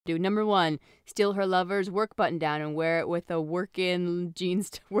do. Number 1, steal her lover's work button down and wear it with a work-in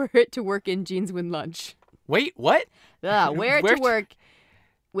jeans. Wear it to work in jeans with lunch. Wait, what? Wear it to work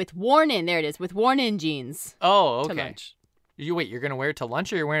with worn-in. There it is. With worn-in jeans. Oh, to okay. lunch. You're gonna wear it to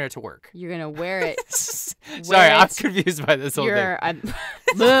lunch or you're wearing it to work? You're gonna wear it. Sorry, I'm confused by this whole thing.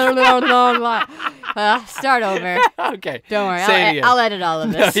 Start over. Okay. Don't worry. Say it again. I'll edit all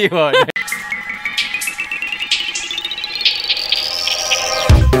of this. No, you won't.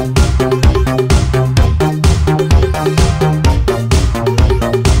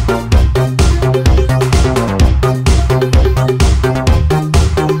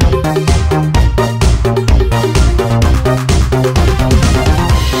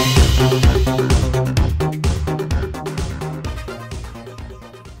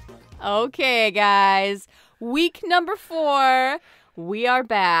 Okay, guys. Week number 4. We are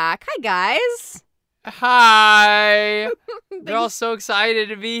back. Hi, guys. Hi. They're all so excited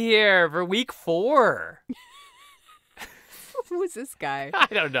to be here for week 4. Who's this guy? I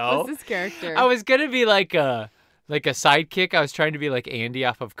don't know. What's this character? I was gonna be like a sidekick. I was trying to be like Andy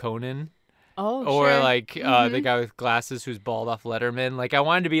off of Conan. Oh, or sure. like the guy with glasses who's bald off Letterman. Like I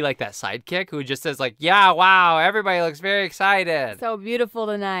wanted to be like that sidekick who just says like, "Yeah, wow, everybody looks very excited. So beautiful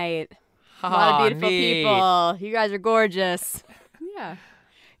tonight. A lot of beautiful people. You guys are gorgeous." Yeah.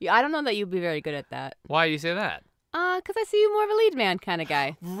 I don't know that you'd be very good at that. Why do you say that? Because I see you more of a lead man kind of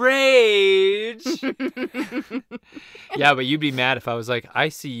guy. Rage. Yeah, but you'd be mad if I was like, I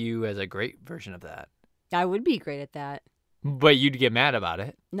see you as a great version of that. I would be great at that. But you'd get mad about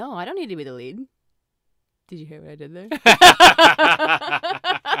it. No, I don't need to be the lead. Did you hear what I did there?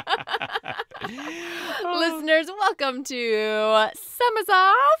 Listeners, welcome to Summer's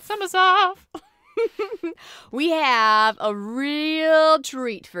Off. Summer's Off. We have a real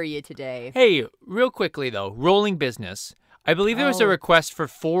treat for you today. Hey, real quickly though, rolling business. I believe there was a request for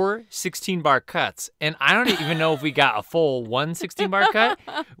 4 16-bar cuts, and I don't even know if we got a full 1 16-bar cut.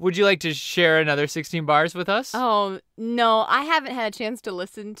 Would you like to share another 16 bars with us? Oh, no, I haven't had a chance to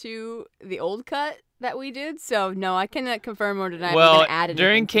listen to the old cut that we did, so no, I cannot confirm or deny. Well, add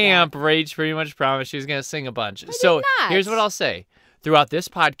during to that. camp, Rach pretty much promised she was going to sing a bunch. I So did not. here's what I'll say. Throughout this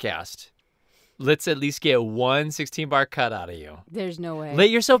podcast, let's at least get 1 16-bar cut out of you. There's no way.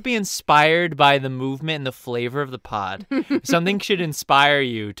 Let yourself be inspired by the movement and the flavor of the pod. Something should inspire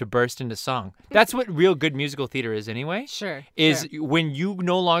you to burst into song. That's what real good musical theater is anyway. Sure. Is when you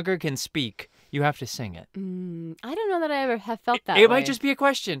no longer can speak, you have to sing it. I don't know that I ever have felt that way. It might just be a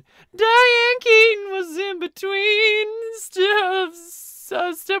question. Diane Keaton was in between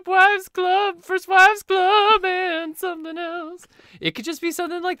Stepwives Club, First Wives Club, and something else. It could just be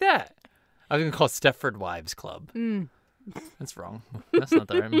something like that. I was going to call it Stepford Wives Club. That's wrong. That's not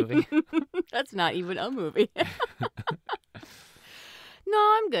the right movie. That's not even a movie. No,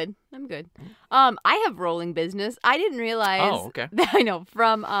 I'm good. I have rolling business. I didn't realize. Oh, okay. That, I know.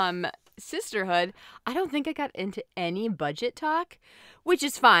 From Sisterhood, I don't think I got into any budget talk, which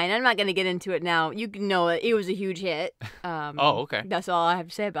is fine. I'm not going to get into it now. You can know it was a huge hit. Okay. That's all I have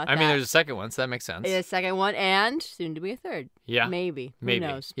to say about that. I mean, there's a second one, so that makes sense. A second one, and soon to be a third. Yeah. Maybe. Who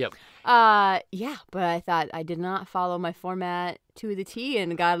knows? Yep. Yeah, but I thought I did not follow my format to the T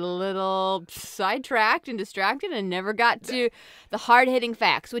and got a little sidetracked and distracted and never got to the hard-hitting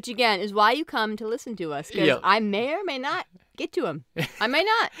facts, which, again, is why you come to listen to us, because I may or may not get to them. I may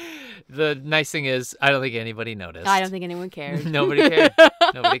not. The nice thing is, I don't think anybody noticed. I don't think anyone cared. Nobody cared.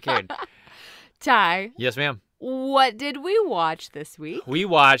 Nobody cared. Ty. Yes, ma'am. What did we watch this week? We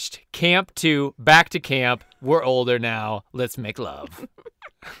watched Camp 2, Back to Camp, We're Older Now, Let's Make Love.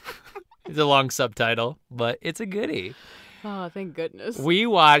 It's a long subtitle, but it's a goodie. Oh, thank goodness. We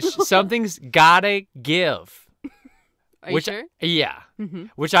watched Something's Gotta Give. Are you sure? Yeah.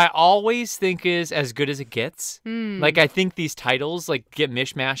 Which I always think is as good as it gets. Like, I think these titles like get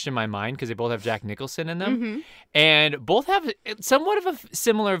mishmashed in my mind because they both have Jack Nicholson in them. And both have somewhat of a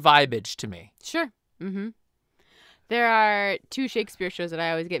similar vibage to me. Sure. There are 2 Shakespeare shows that I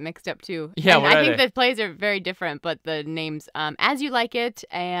always get mixed up too. Yeah, and what I are think they? the plays are very different, but the names, As You Like It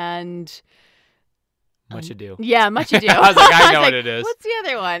and Much Ado. Yeah, Much Ado. I was like, I know what it is. What's the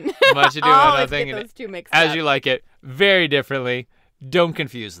other one? Much Ado, I Another always Thing. get those 2 mixed As up. You Like It, very differently. Don't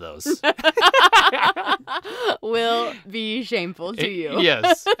confuse those. Will be shameful to you.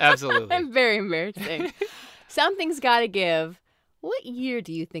 Yes, absolutely. Very embarrassing. Something's Gotta Give. What year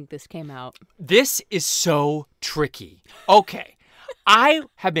do you think this came out? This is so tricky. Okay. I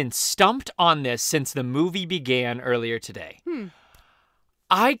have been stumped on this since the movie began earlier today.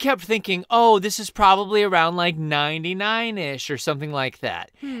 I kept thinking, oh, this is probably around like 99-ish or something like that.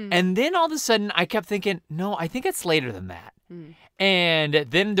 And then all of a sudden I kept thinking, no, I think it's later than that. And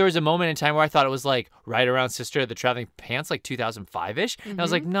then there was a moment in time where I thought it was like right around Sister of the Traveling Pants, like 2005-ish. And I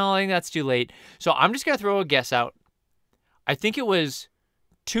was like, no, I think that's too late. So I'm just going to throw a guess out. I think it was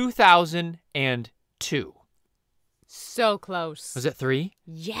 2002. So close. Was it 3?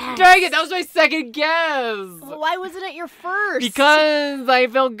 Yes. Dang it, that was my second guess. Why wasn't it your first? Because I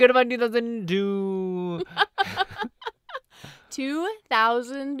felt good about 2002.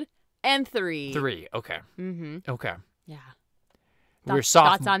 2003. 3, okay. Okay. Yeah. We were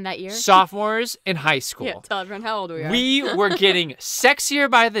Thoughts on that year? sophomores in high school. Yeah, tell everyone how old we are. We were getting sexier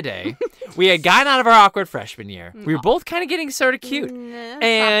by the day. We had gotten out of our awkward freshman year. We were both kind of getting sort of cute.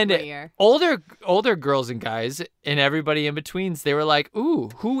 And older girls and guys and everybody in betweens, they were like,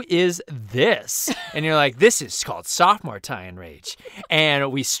 ooh, who is this? And you're like, this is called sophomore tie and rage.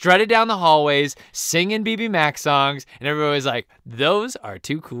 And we strutted down the hallways singing BB Mac songs. And everybody was like, those are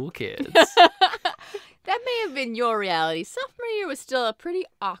two cool kids. That may have been your reality. Sophomore year was still a pretty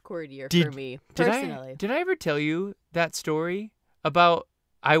awkward year for me, personally. Did I ever tell you that story about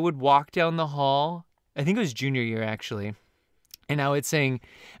I would walk down the hall? I think it was junior year, actually. And I would sing,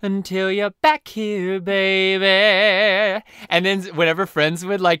 until you're back here, baby. And then whenever friends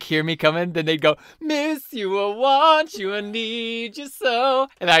would like hear me coming, then they'd go, miss you, I want you, I need you so.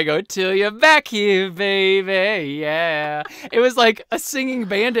 And I go, till you're back here, baby, yeah. It was like a singing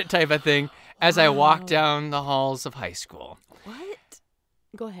bandit type of thing. As I walked down the halls of high school. What?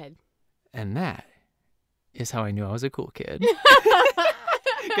 Go ahead. And that is how I knew I was a cool kid.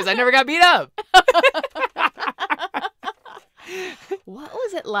 Because I never got beat up. What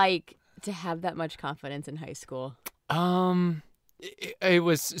was it like to have that much confidence in high school? It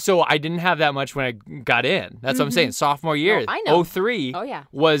was, so I didn't have that much when I got in. That's what I'm saying. Sophomore year, I know. 03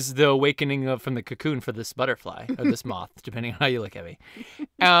 was the awakening from the cocoon for this butterfly, or this moth, depending on how you look at me.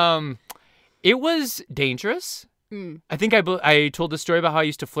 It was dangerous. I think I told the story about how I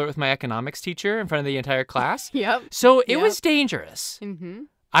used to flirt with my economics teacher in front of the entire class. Yep. So it was dangerous.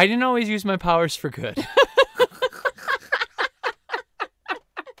 I didn't always use my powers for good.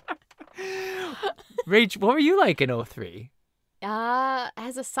 Rach, what were you like in 03?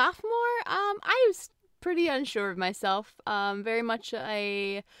 As a sophomore, I was pretty unsure of myself. Very much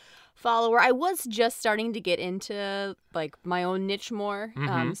a follower. I was just starting to get into like my own niche more.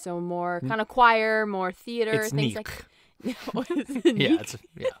 So more kind of choir, more theater, it's things niche. like. What is it? Yeah,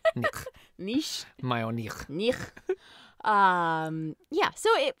 niche. Niche. My own niche. Niche. Yeah. So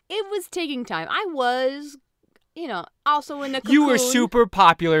it was taking time. I was, also in the cocoon. You were super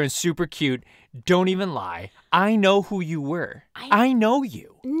popular and super cute. Don't even lie. I know who you were. I know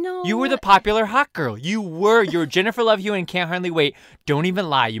you. No. You were the popular hot girl. You were Jennifer Love Hewitt and Can't Hardly Wait. Don't even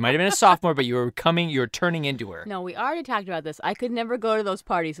lie. You might have been a sophomore, but you were turning into her. No, we already talked about this. I could never go to those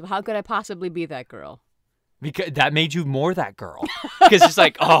parties. So how could I possibly be that girl? Because that made you more that girl. Because it's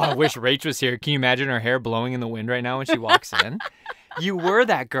like, oh, I wish Rach was here. Can you imagine her hair blowing in the wind right now when she walks in? You were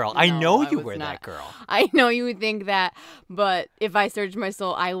that girl. I know you were that girl. I know you would think that, but if I searched my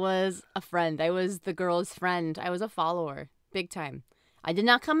soul, I was a friend. I was the girl's friend. I was a follower, big time. I did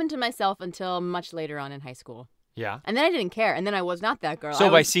not come into myself until much later on in high school. Yeah. And then I didn't care, and then I was not that girl. So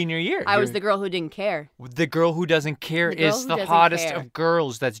by senior year. I was the girl who didn't care. The girl who doesn't care is the hottest of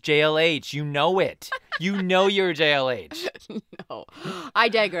girls. That's JLH. You know it. You know you're JLH. No. I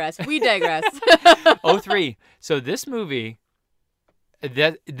digress. We digress. 03. So this movie...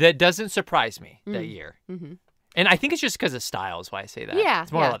 That doesn't surprise me that year. And I think it's just because of style is why I say that. Yeah.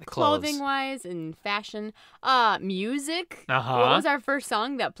 It's more about the clothes. Clothing-wise and fashion. Music. Uh-huh. What was our first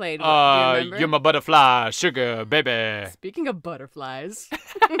song that played? Do you remember? You're my butterfly, sugar, baby. Speaking of butterflies.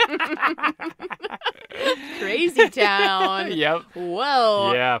 Crazy Town. Yep.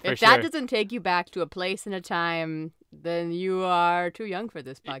 Whoa. Yeah, for if sure. that doesn't take you back to a place and a time, then you are too young for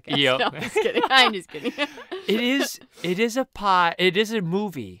this podcast. Yep. No, I'm just kidding. I'm just kidding. It is a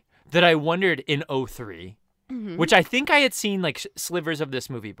movie that I wondered in 03. Which I think I had seen like slivers of this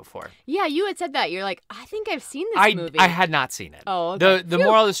movie before. Yeah, you had said that. You're like, I think I've seen this movie. I had not seen it. Oh, okay. The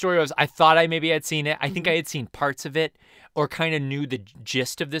moral of the story was I thought I maybe had seen it. I think I had seen parts of it or kind of knew the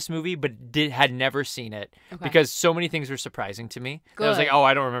gist of this movie, but had never seen it because so many things were surprising to me. I was like, oh,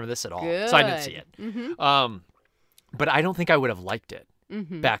 I don't remember this at all. Good. So I didn't see it. But I don't think I would have liked it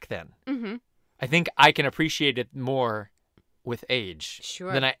back then. I think I can appreciate it more with age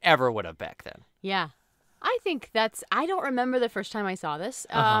than I ever would have back then. Yeah. I think I don't remember the first time I saw this.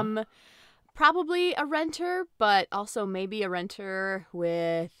 Probably a renter, but also maybe a renter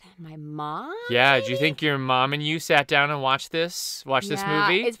with my mom. Yeah, do you think your mom and you sat down and watched this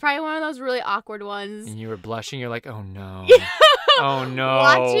movie? It's probably one of those really awkward ones. And you were blushing. You're like, oh no. Oh no.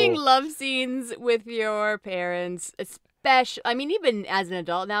 Watching love scenes with your parents, especially, I mean, even as an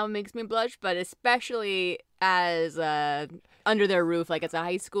adult now it makes me blush, but especially as under their roof, like as a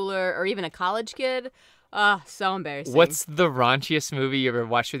high schooler or even a college kid. So embarrassing. What's the raunchiest movie you ever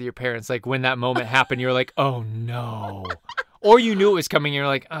watched with your parents? Like when that moment happened, you're like, oh no. Or you knew it was coming, and you're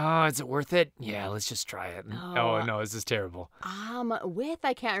like, oh, is it worth it? Yeah, let's just try it. Oh no, this is terrible.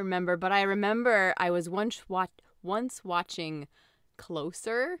 I can't remember, but I remember I was once watching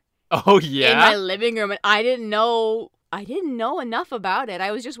Closer. Oh yeah. In my living room, and I didn't know enough about it.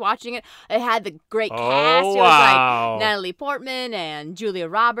 I was just watching it. It had the great cast. Oh, It was wow. like Natalie Portman and Julia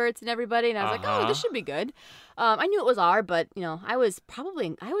Roberts and everybody, and I was like, oh, this should be good. I knew it was R, but I was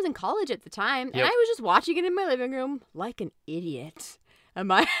in college at the time, and Yep. I was just watching it in my living room like an idiot.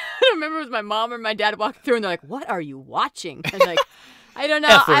 And I don't remember if it was my mom or my dad walking through, and they're like, "What are you watching?" And like, I don't know.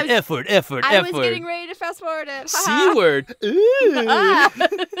 Effort. I was getting ready to fast forward it. C word.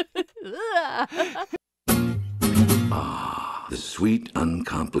 Ah, the sweet,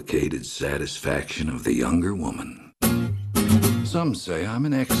 uncomplicated satisfaction of the younger woman. Some say I'm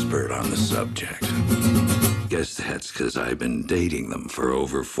an expert on the subject. Guess that's because I've been dating them for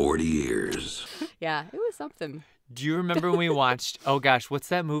over 40 years. Yeah, it was something. Do you remember when we watched, oh gosh, what's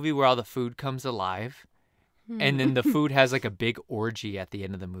that movie where all the food comes alive? And then the food has like a big orgy at the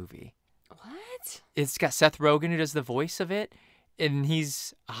end of the movie. What? It's got Seth Rogen who does the voice of it. And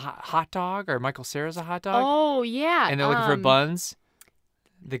he's a hot dog, or Michael Cera's a hot dog. Oh, yeah. And they're looking for buns.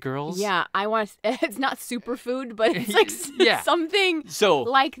 The girls. Yeah, it's not superfood, but it's like Yeah. something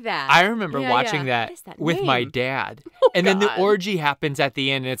like that. I remember watching What is that with my dad. And then the orgy happens at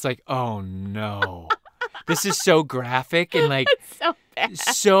the end, and it's like, oh no. This is so graphic and like It's so bad.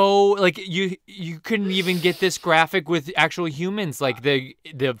 so like you couldn't even get this graphic with actual humans. Like the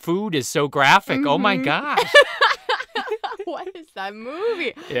food is so graphic. Oh my gosh. What is that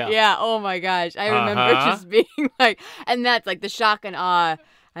movie? Yeah. Yeah, oh my gosh. I remember just being like, and that's like the shock and awe.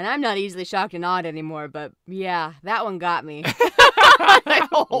 And I'm not easily shocked and awed anymore, but yeah, that one got me. Like,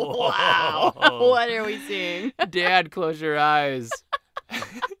 oh, wow. What are we seeing? Dad, close your eyes.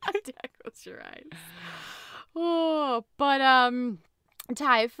 Dad, close your eyes. Oh, but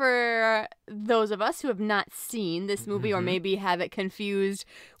Ty, for those of us who have not seen this movie or maybe have it confused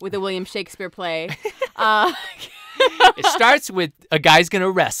with a William Shakespeare play, It starts with a guy's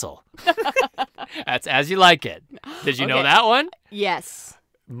gonna wrestle. That's As You Like It. Did you know that one? Yes.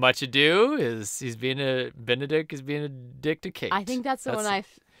 Much Ado Benedict is being a dick to Kate. I think that's the one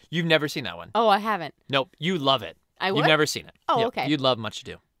You've never seen that one. Oh, I haven't. Nope, you love it. I would? You've never seen it. Oh, Yep, okay. You'd love Much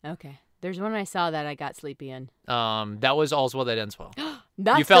Ado. Okay. There's one I saw that I got sleepy in. That was All's Well That Ends Well.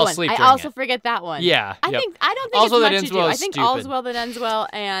 That's you fell the one. asleep I during also it. forget that one. Yeah. I don't think All's Well it's That Much Ends Ado. Well I is think stupid. All's Well That Ends Well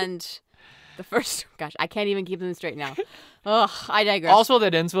and the first. Gosh, I can't even keep them straight now. Ugh, I digress. All's Well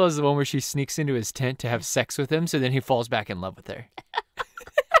That Ends Well is the one where she sneaks into his tent to have sex with him, so then he falls back in love with her.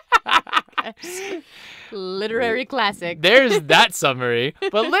 Literary classic. There's that summary.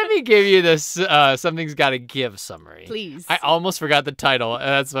 But let me give you this Something's Gotta Give summary. Please. I almost forgot the title. And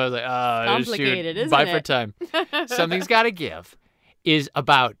that's why I was like, oh, Complicated, shoot. isn't Bye it? for time. Something's Gotta Give is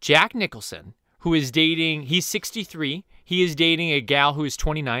about Jack Nicholson, who is dating, he's 63. He is dating a gal who is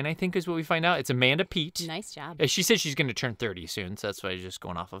 29, I think is what we find out. It's Amanda Peet. Nice job. She said she's going to turn 30 soon, so that's what I was just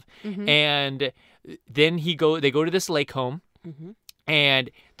going off of. Mm-hmm. And then they go to this lake home. Mm-hmm. And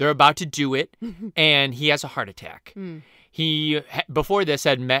they're about to do it, and he has a heart attack. He, before this,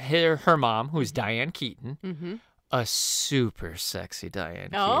 had met her mom, who's Diane Keaton, a super sexy Diane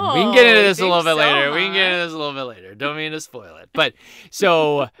Keaton. Oh, We can get into this a think little bit so, later. We can get huh? into this a little bit later. Don't mean to spoil it. But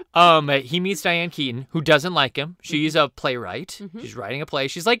so he meets Diane Keaton, who doesn't like him. She's a playwright. She's writing a play.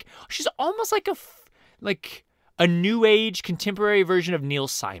 She's almost like a new age contemporary version of Neil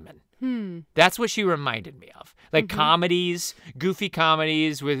Simon. That's what she reminded me of. Like comedies, goofy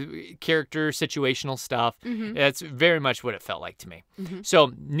comedies with character situational stuff. That's very much what it felt like to me.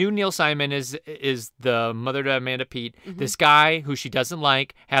 So new Neil Simon is the mother to Amanda Peet. This guy who she doesn't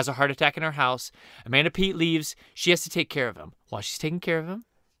like has a heart attack in her house. Amanda Peet leaves. She has to take care of him. While she's taking care of him,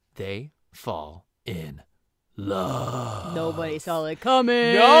 they fall in love. Nobody saw it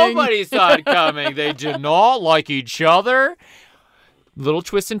coming. Nobody saw it coming. They did not like each other. Little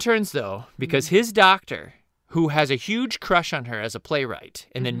twists and turns, though, because his doctor, who has a huge crush on her as a playwright,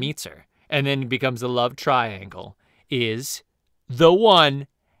 and then meets her, and then becomes a love triangle, is the one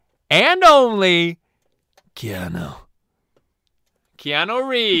and only Keanu. Keanu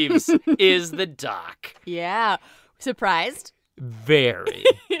Reeves is the doc. Yeah. Surprised? Very.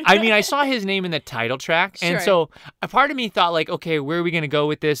 I mean, I saw his name in the title track, and Sure. so a part of me thought, like, okay, where are we going to go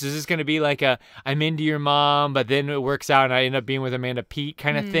with this? Is this going to be like a I'm into your mom, but then it works out and I end up being with Amanda Peet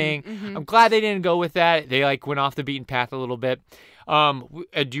kind of thing? I'm glad they didn't go with that. They, like, went off the beaten path a little bit.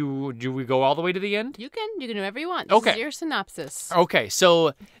 Do we go all the way to the end? You can do whatever you want. This is your synopsis. Okay,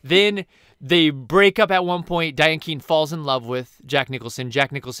 so then they break up at one point. Diane Keaton falls in love with Jack Nicholson.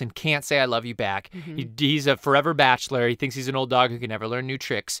 Jack Nicholson can't say I love you back. He's a forever bachelor. He thinks he's an old dog who can never learn new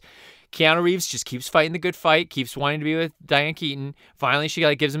tricks. Keanu Reeves just keeps fighting the good fight, keeps wanting to be with Diane Keaton. Finally, she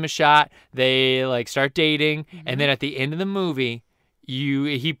like gives him a shot. They like start dating, and then at the end of the movie,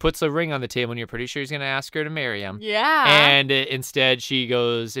 he puts a ring on the table, and you're pretty sure he's going to ask her to marry him. Yeah. And instead, she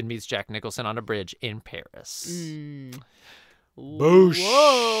goes and meets Jack Nicholson on a bridge in Paris. Boosh.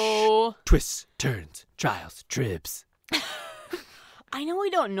 Whoa. Twists, turns, trials, trips. I know we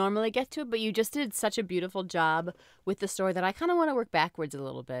don't normally get to it, but you just did such a beautiful job with the story that I kind of want to work backwards a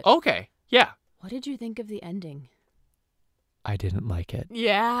little bit. Okay, yeah. What did you think of the ending? I didn't like it.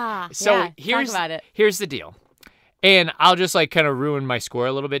 Yeah. So talk about it. Here's the deal. And I'll just like kind of ruin my score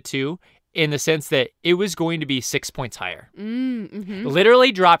a little bit too, in the sense that it was going to be 6 points higher.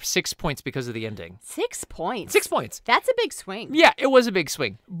 Literally dropped 6 points because of the ending. 6 points? 6 points. That's a big swing. Yeah, it was a big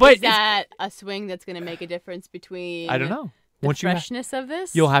swing. But is that a swing that's going to make a difference between I don't know. the freshness of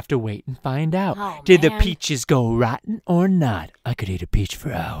this? You'll have to wait and find out. Oh, Did the man. peaches go rotten or not? I could eat a peach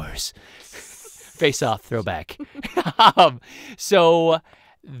for hours. Face off, throwback. So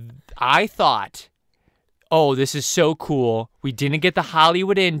I thought, oh, this is so cool. We didn't get the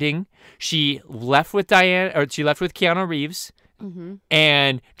Hollywood ending. She left with Keanu Reeves.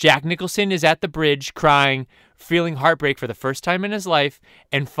 And Jack Nicholson is at the bridge crying, feeling heartbreak for the first time in his life,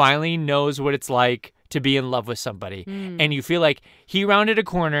 and finally knows what it's like to be in love with somebody. And you feel like he rounded a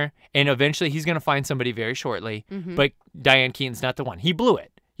corner, and eventually he's going to find somebody very shortly. But Diane Keaton's not the one. He blew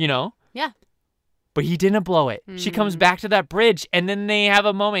it, you know? Yeah. But he didn't blow it. She comes back to that bridge, and then they have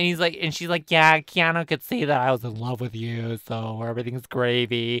a moment. And she's like, yeah, Keanu could see that I was in love with you, so everything's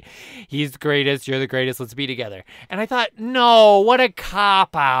gravy. He's the greatest. You're the greatest. Let's be together. And I thought, no, what a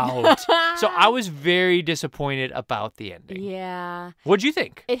cop-out. So I was very disappointed about the ending. Yeah. What'd you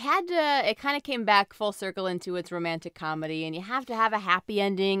think? It kind of came back full circle into its romantic comedy, and you have to have a happy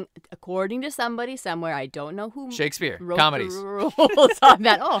ending according to somebody somewhere. I don't know who Shakespeare. wrote Comedies. the rules on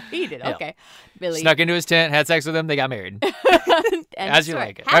that. Oh, he did. Yeah. Okay. Billy. Snuck into his tent, had sex with him, they got married. As you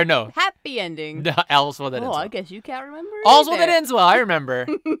like it. Or no. Happy ending. All's well that ends Oh, well. I guess you can't remember All's well that either. ends well, I remember.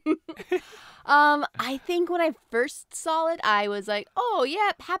 I think when I first saw it, I was like, oh,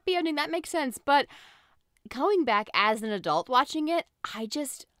 yeah, happy ending. That makes sense. But going back as an adult watching it, I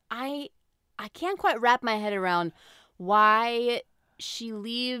can't quite wrap my head around why she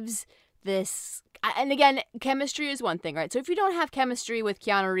leaves this. And again, chemistry is one thing, right? So if you don't have chemistry with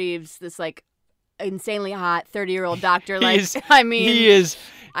Keanu Reeves, this like insanely hot 30-year-old doctor, like, He is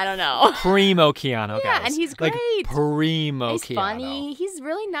I don't know. primo Keanu, Yeah, guys. and he's Like, great. primo He's Keanu. funny. He's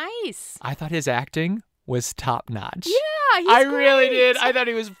really nice. I thought his acting was top notch. Yeah, he's I really great. did. I thought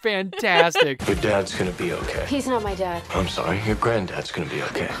he was fantastic. Your dad's gonna be okay. He's not my dad. I'm sorry, your granddad's gonna be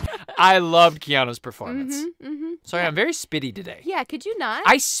okay. I loved Keanu's performance. Mm-hmm. Sorry, I'm very spitty today. Yeah, could you not?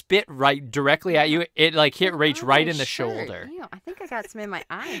 I spit right directly at you. It like hit Rach right in the Shirt. shoulder. Ew, I think I got some in my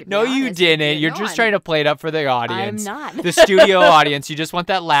eye. to be No, you honest with didn't. you. You're No, just I'm- trying to play it up for the audience. I'm not. The studio audience. You just want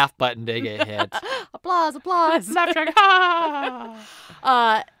that laugh button to get hit. Applause, applause. Snapchat.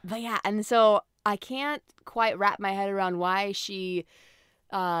 Ah! But yeah, and so I can't quite wrap my head around why she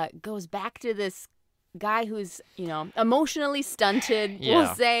goes back to this guy who's, emotionally stunted, Yeah.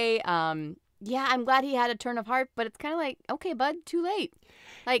 we'll say. Yeah, I'm glad he had a turn of heart, but it's kind of like, okay, bud, too late.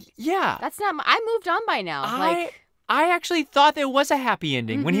 Like, Yeah. that's not I moved on by now. I actually thought there was a happy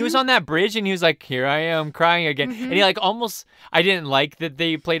ending. When he was on that bridge and he was like, here I am crying again. And he like almost, I didn't like that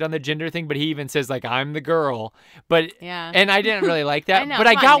they played on the gender thing, but he even says like, I'm the girl. But, Yeah. and I didn't really like that. I know, but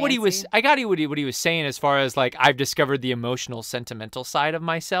I come got on, what he was, Nancy. I got what he was saying as far as like, I've discovered the emotional, sentimental side of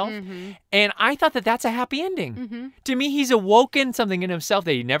myself. And I thought that that's a happy ending. To me, he's awoken something in himself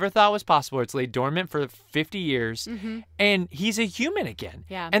that he never thought was possible. It's laid dormant for 50 years. And he's a human again.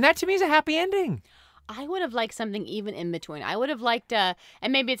 Yeah. And that to me is a happy ending. I would have liked something even in between. I would have liked and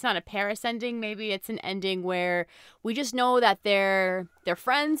maybe it's not a Paris ending. Maybe it's an ending where we just know that they're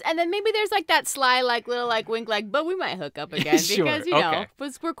friends, and then maybe there's like that sly, like little, like wink, like, but we might hook up again Sure, because okay.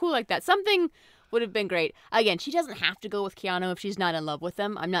 we're cool like that. Something would have been great. Again, she doesn't have to go with Keanu if she's not in love with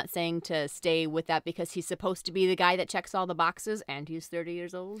him. I'm not saying to stay with that because he's supposed to be the guy that checks all the boxes, and he's 30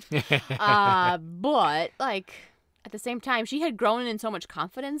 years old. But like. At the same time, she had grown in so much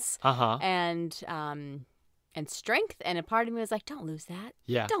confidence, Uh-huh. and and strength, and a part of me was like, don't lose that.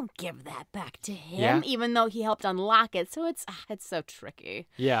 Yeah. Don't give that back to him, Yeah. even though he helped unlock it. So it's so tricky.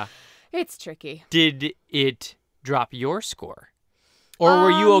 Yeah. It's tricky. Did it drop your score? Or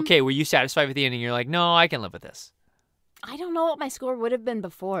were you okay? Were you satisfied with the ending? You're like, no, I can live with this. I don't know what my score would have been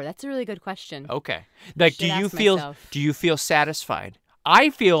before. That's a really good question. Okay. Like, Should ask myself. do you feel satisfied? I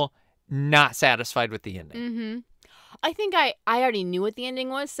feel not satisfied with the ending. Mm-hmm. I think I already knew what the ending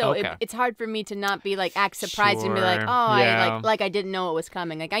was, so Okay. it's hard for me to not be like act surprised and be like, Sure. oh, Yeah. I like I didn't know it was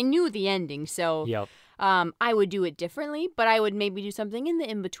coming. Like I knew the ending, so Yep. I would do it differently, but I would maybe do something in the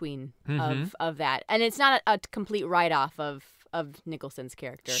in between of that. And it's not a complete write off of Nicholson's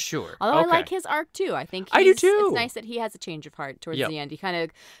character. Sure. Although Okay. I like his arc too. I think I do too. It's nice that he has a change of heart towards Yep. the end. He kind of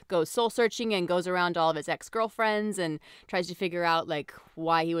goes soul searching and goes around to all of his ex girlfriends and tries to figure out like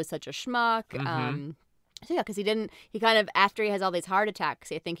why he was such a schmuck. So yeah, because he kind of, after he has all these heart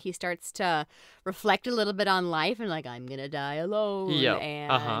attacks, I think he starts to reflect a little bit on life and like, I'm going to die alone. Yep.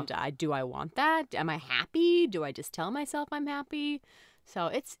 And do I want that? Am I happy? Do I just tell myself I'm happy? So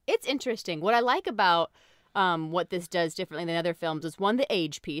it's interesting. What I like about what this does differently than other films is, one, the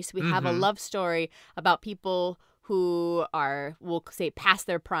age piece. We have a love story about people who are, we'll say, past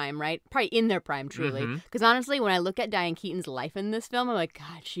their prime, right? Probably in their prime, truly. Because honestly, when I look at Diane Keaton's life in this film, I'm like,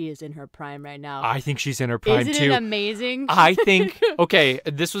 God, she is in her prime right now. I think she's in her prime Isn't too. it amazing? I think, okay,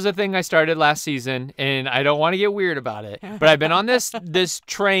 this was a thing I started last season, and I don't want to get weird about it, but I've been on this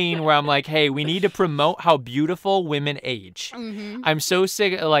train where I'm like, hey, we need to promote how beautiful women age. I'm so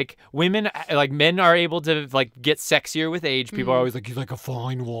sick, like, women, like, men are able to, like, get sexier with age. People are always like, he's like a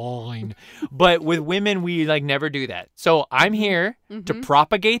fine wine. But with women, we, like, never do that. So I'm here to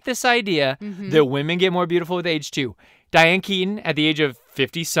propagate this idea that women get more beautiful with age, too. Diane Keaton, at the age of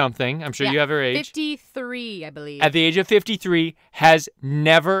 50-something, I'm sure you have her age. 53, I believe. At the age of 53, has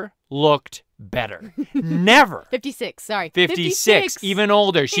never looked better. Never. 56, sorry. 56, even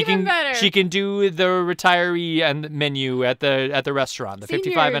older. She Even better. She can do the retiree and menu at the restaurant, the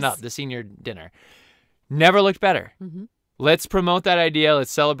 55 and up, the senior dinner. Never looked better. Let's promote that idea. Let's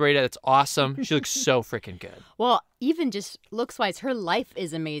celebrate it. It's awesome. She looks so freaking good. Well, even just looks-wise, her life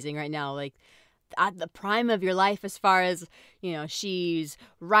is amazing right now. Like, at the prime of your life, as far as, you know, she's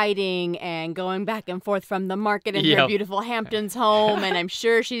writing and going back and forth from the market in her beautiful Hamptons home, and I'm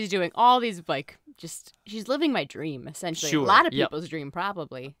sure she's doing all these, like, she's living my dream, essentially. Sure. A lot of people's dream,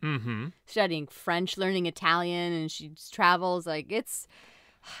 probably. Mm-hmm. Studying French, learning Italian, and she travels. Like, it's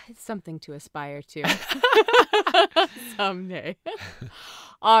something to aspire to someday.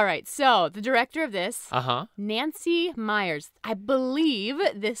 All right, so the director of this, Nancy Myers. I believe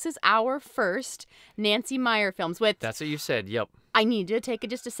this is our first Nancy Meyer films. That's what you said. Yep. I need to take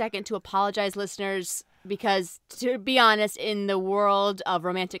just a second to apologize, listeners, because to be honest, in the world of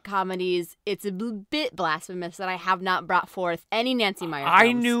romantic comedies, it's a bit blasphemous that I have not brought forth any Nancy Meyer films.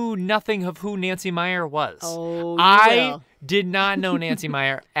 I knew nothing of who Nancy Meyer was. Oh, I did not know Nancy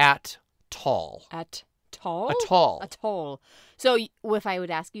Meyer at all. At all? At all. At all. So if I would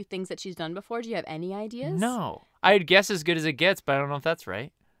ask you things that she's done before, do you have any ideas? No. I'd guess as good as it gets, but I don't know if that's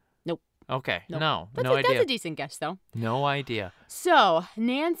right. Nope. Okay. Nope. No. That's No idea. That's a decent guess, though. No idea. So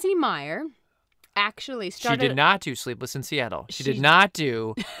Nancy Meyer actually started... She did not do Sleepless in Seattle. She did not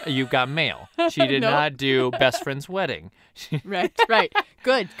do You've Got Mail. She did not do Best Friend's Wedding. Right.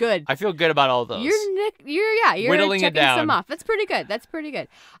 Good. I feel good about all those. You're whittling it checking down. some off. That's pretty good.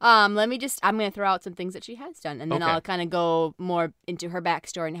 I'm going to throw out some things that she has done, and then Okay. I'll kind of go more into her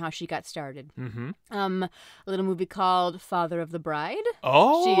backstory and how she got started. A little movie called Father of the Bride.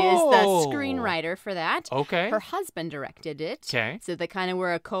 Oh. She is the screenwriter for that. Okay. Her husband directed it. Okay. So they kind of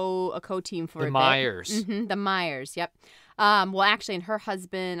were a co-team for The Myers. The Myers, yep. Well, actually, and her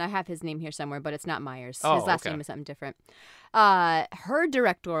husband, I have his name here somewhere, but it's not Myers. His last name is something different. Her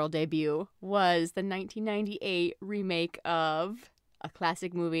directorial debut was the 1998 remake of a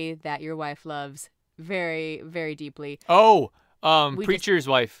classic movie that your wife loves very, very deeply. Oh, Preacher's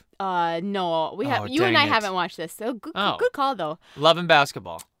Wife. No, you and dang I it. haven't watched this. So good call though. Love and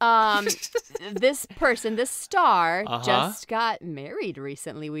Basketball. This star, Uh-huh. just got married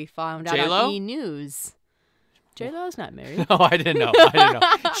recently. We found out J-Lo? on E! News. J-Lo's not married. No, I didn't know.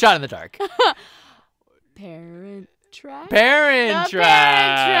 Shot in the dark. Parent Trap? Parent The Trap.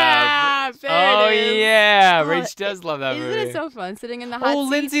 Parent Trap. There it is. Yeah. Oh, Rach does love that movie. Isn't it so fun sitting in the hot seat?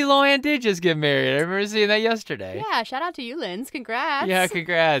 Lindsay Lohan did just get married. I remember seeing that yesterday. Yeah, shout out to you, Linz. Congrats. Yeah,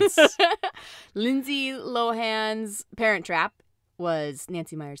 congrats. Lindsay Lohan's Parent Trap was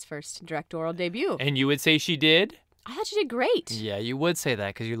Nancy Meyer's first directorial debut. And you would say she did? I thought she did great. Yeah, you would say that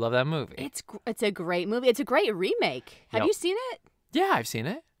because you love that movie. It's a great movie. It's a great remake. Have Yep. you seen it? Yeah, I've seen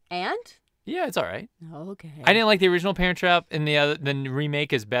it. And? Yeah, it's all right. Okay. I didn't like the original Parent Trap, and the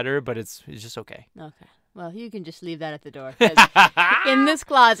remake is better, but it's just okay. Okay. Well, you can just leave that at the door. 'Cause in this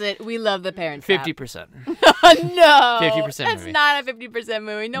closet, we love the Parent Trap. 50%. No. 50% That's movie. not a 50%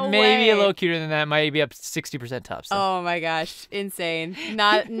 movie. No way. Maybe a little cuter than that. Might be up 60% tops. So. Oh my gosh, insane!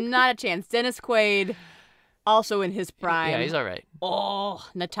 Not a chance. Dennis Quaid, also in his prime. Yeah, he's all right. Oh,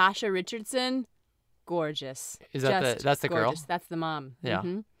 Natasha Richardson, gorgeous. Is that Just that's the girl? gorgeous. That's the mom. Yeah.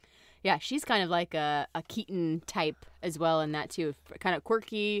 Mhm. Yeah, she's kind of like a Keaton type as well in that too. Kind of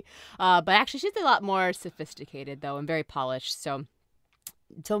quirky, but actually she's a lot more sophisticated though and very polished. So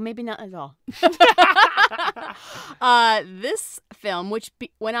maybe not at all. This film, which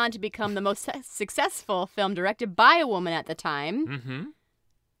went on to become the most successful film directed by a woman at the time. Mm-hmm.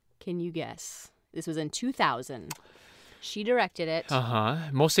 Can you guess? This was in 2000. She directed it.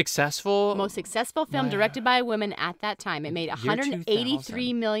 Most successful Film directed by a woman at that time. It made Year 183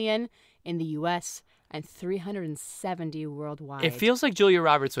 2000. million in the U.S. and 370 worldwide. It feels like Julia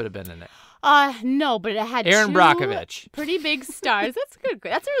Roberts would have been in it. No, but it had Erin two Brockovich. pretty big stars. That's good.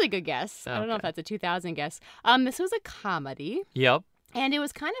 That's a really good guess. I don't know if Okay. that's a 2000 guess. This was a comedy. Yep. And it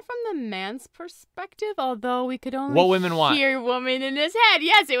was kind of from the man's perspective, although we could only What Women Want. hear woman in his head.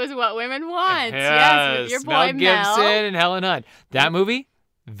 Yes, it was What Women Want. Yes, Yes, with your boy Mel Gibson Mel. and Helen Hunt. That movie,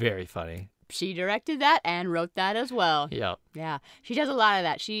 very funny. She directed that and wrote that as well. Yep. Yeah, she does a lot of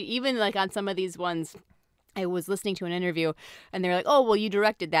that. She even like on some of these ones, I was listening to an interview and they're like, "Oh, well, you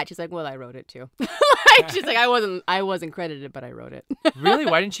directed that." She's like, "Well, I wrote it too." She's like, I wasn't credited, but I wrote it." Really?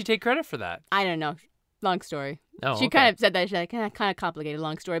 Why didn't she take credit for that? I don't know. Long story. Oh, She okay. kind of said that. She's like, kind of complicated,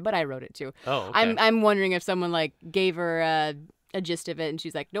 long story, but I wrote it too. Oh, okay. I'm wondering if someone like gave her a gist of it, and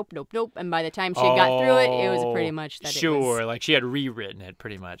she's like, nope. And by the time she got through it, it was pretty much that. Sure, It was, like she had rewritten it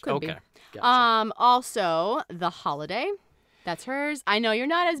pretty much. Could be. Okay. Gotcha. Also, The Holiday. That's hers. I know you're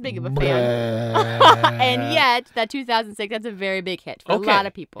not as big of a fan, and yet that 2006. That's a very big hit for a lot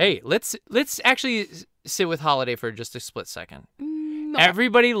of people. Hey, let's actually sit with Holiday for just a split second. Okay.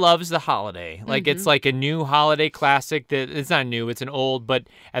 Everybody loves The Holiday. Like Mm-hmm. it's like a new holiday classic that it's not new, it's an old, but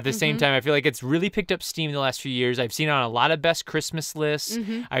at the Mm-hmm. same time I feel like it's really picked up steam the last few years. I've seen it on a lot of best Christmas lists.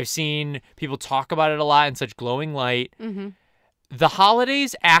 Mm-hmm. I've seen people talk about it a lot in such glowing light. Mm-hmm. The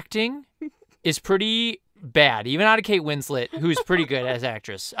Holiday's acting is pretty bad, even out of Kate Winslet, who's pretty good as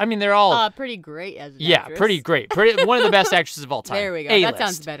actress. I mean, they're all Pretty great as an yeah, actress. pretty great. One of the best actresses of all time. There we go. A-list. That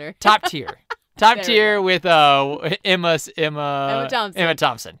sounds better. Top tier. Top There we tier go. with Emma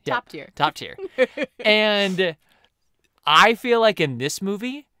Thompson. Yeah. Top tier. Top tier. And I feel like in this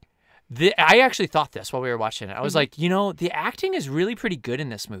movie, I actually thought this while we were watching it. I was like, the acting is really pretty good in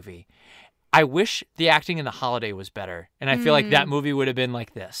this movie. I wish the acting in The Holiday was better. And I feel like that movie would have been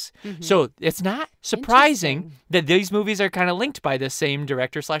like this. So it's not surprising that these movies are kind of linked by the same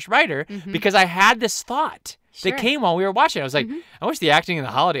director/writer because I had this thought Sure. that came while we were watching. I was like, I wish the acting in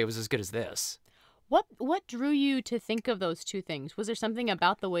The Holiday was as good as this. What drew you to think of those two things? Was there something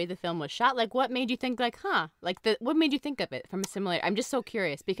about the way the film was shot? Like, what made you think, what made you think of it from a similar? I'm just so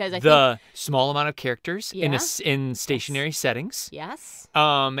curious because I think The small amount of characters Yeah. in stationary settings. yes,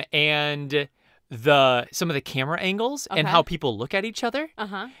 And some of the camera angles and Okay. how people look at each other.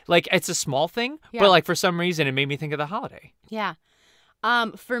 Like it's a small thing, Yeah. but like for some reason it made me think of The Holiday. yeah.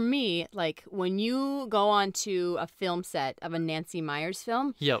 For me, like when you go onto a film set of a Nancy Meyer's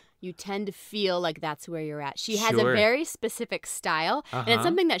film, Yep. you tend to feel like that's where you're at. She has a Sure. very specific style, and it's Uh-huh.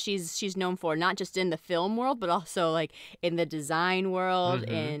 something that she's known for, not just in the film world, but also like in the design world,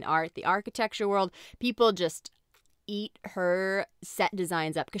 in art, the architecture world. People just eat her set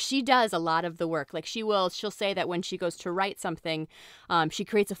designs up because she does a lot of the work. Like she'll say that when she goes to write something, she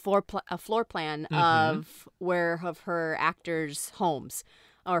creates a floor plan of her actors' homes.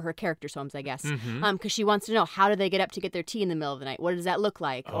 Or her characters' homes, I guess, because she wants to know how do they get up to get their tea in the middle of the night? What does that look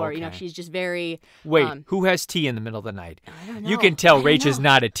like? Or Okay. she's just very Wait, who has tea in the middle of the night? I don't You know. can tell I don't Rach is know.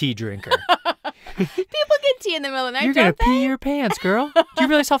 not a tea drinker. People get tea in the middle of the night. You're gonna don't they? pee your pants, girl. Do you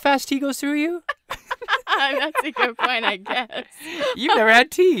realize how fast tea goes through you? That's a good point, I guess. You've never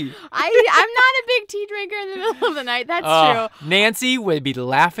had tea. I'm not a big tea drinker in the middle of the night. That's true. Nancy would be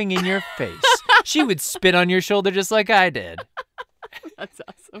laughing in your face. She would spit on your shoulder just like I did. That's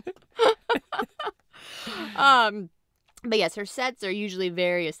awesome. But yes, her sets are usually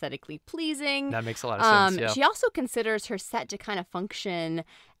very aesthetically pleasing. That makes a lot of sense. Yeah. She also considers her set to kind of function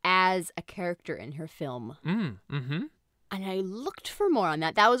as a character in her film. Mm-hmm. And I looked for more on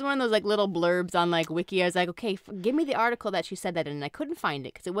that. That was one of those like little blurbs on like Wiki. I was like, okay, give me the article that she said that in. And I couldn't find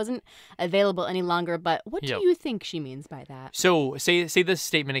it because it wasn't available any longer. But what do you think she means by that? So say this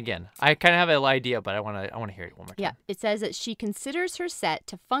statement again. I kind of have an idea, but I want to hear it one more time. Yeah, it says that she considers her set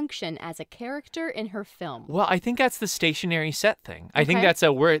to function as a character in her film. Well, I think that's the stationary set thing. I think that's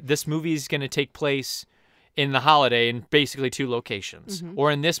where this movie is going to take place in the Holiday in basically 2 locations. Or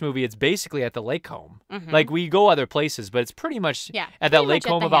in this movie, it's basically at the lake home. Like, we go other places, but it's pretty much at that lake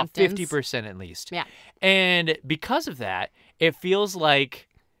home, about Hamptons. 50% at least. Yeah. And because of that, it feels like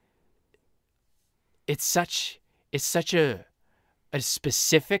it's such a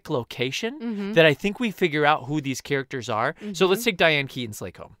specific location that I think we figure out who these characters are. So let's take Diane Keaton's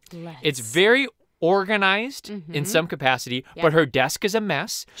lake home. It's very organized in some capacity, but her desk is a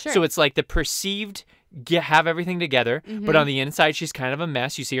mess. Sure. So it's like the perceived have everything together, but on the inside she's kind of a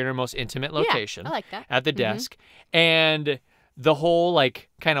mess. You see her in her most intimate location. I like that. At the desk. And the whole like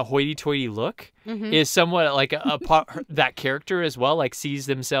kind of hoity-toity look is somewhat like a that character as well, like sees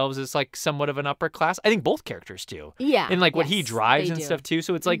themselves as like somewhat of an upper class. I think both characters do. Yeah. And like what he drives and do. stuff too.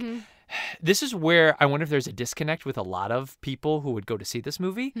 So it's like this is where I wonder if there's a disconnect with a lot of people who would go to see this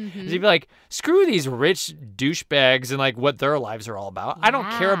movie. They'd be like, screw these rich douchebags and like what their lives are all about. I don't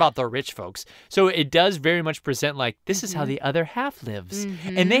care about the rich folks. So it does very much present like this is how the other half lives.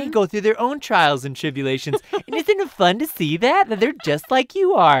 And they go through their own trials and tribulations. And isn't it fun to see that they're just like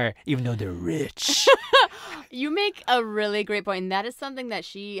you are, even though they're rich? You make a really great point, and that is something that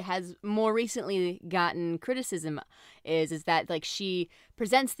she has more recently gotten criticism is that like she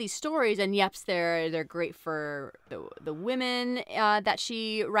presents these stories, and yeps, they're great for the women that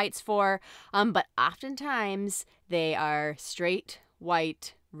she writes for, but oftentimes they are straight,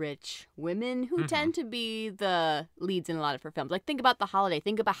 white, rich women who tend to be the leads in a lot of her films. Like, think about The Holiday.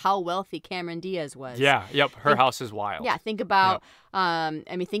 Think about how wealthy Cameron Diaz was. Yeah, her house is wild. Yeah, think about,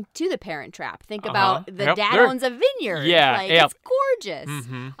 think to The Parent Trap. Think about the dad owns a vineyard. Yeah, like, it's gorgeous.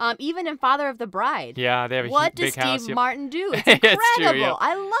 Even in Father of the Bride. Yeah, they have a what big does house. Steve Martin do? It's incredible. It's true,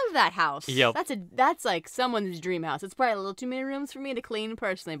 I love that house. Yep. That's like someone's dream house. It's probably a little too many rooms for me to clean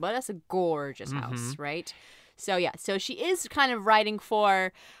personally, but that's a gorgeous house, right? So yeah, so she is kind of writing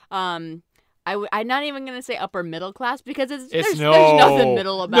for, I'm not even gonna say upper middle class because there's nothing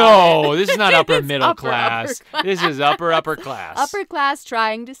middle about it. No, this is not upper middle class. This is upper class. Upper class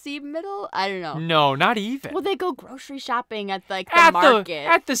trying to see middle. I don't know. No, not even. Well, they go grocery shopping at like the market.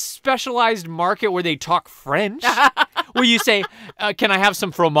 At the specialized market where they talk French. Where you say, "Can I have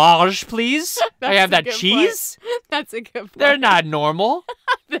some fromage, please? I have that cheese." That's a good point. They're not normal.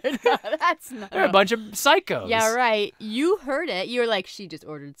 They're not. That's not. They're a bunch of psychos. Yeah, right. You heard it. You were like, she just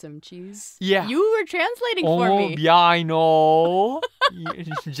ordered some cheese. Yeah. You were translating for me. Oh, yeah, I know.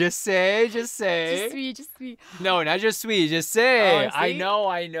 Just say. Just sweet. No, not just sweet. Just say. Oh,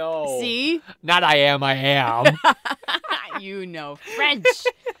 I know. See? Not I am. You know French.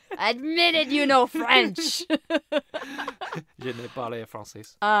 Admit it, you know French. Je ne parle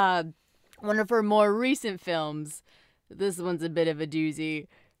français. One of her more recent films. This one's a bit of a doozy.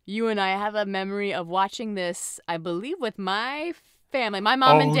 You and I have a memory of watching this, I believe, with my family, my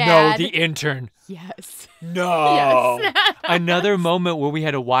mom and dad. Oh, no, The Intern. Yes. No. Yes. Another moment where we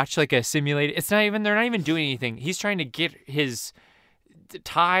had to watch like a simulated. They're not even doing anything. He's trying to get his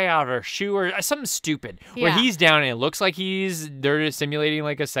tie out of her shoe or something stupid where he's down and it looks like they're simulating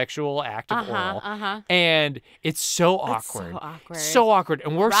like a sexual act of oral. And it's so awkward. So awkward.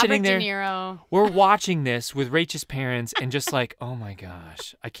 And we're sitting there. Robert De Niro. We're watching this with Rachel's parents and just like, oh my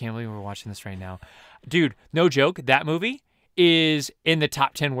gosh, I can't believe we're watching this right now. Dude, no joke, that movie is in the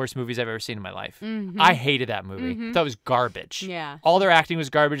top 10 worst movies I've ever seen in my life. I hated that movie. That was garbage. Yeah. All their acting was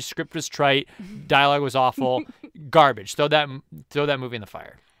garbage. Script was trite. Dialogue was awful. Garbage. Throw that movie in the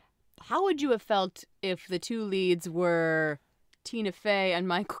fire. How would you have felt if the two leads were Tina Fey and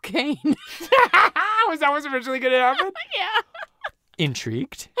Michael Caine? Was that what's originally going to happen? Yeah.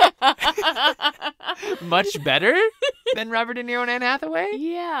 Intrigued. Much better than Robert De Niro and Anne Hathaway?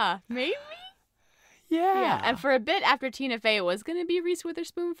 Yeah, maybe. Yeah. And for a bit after Tina Fey, it was going to be Reese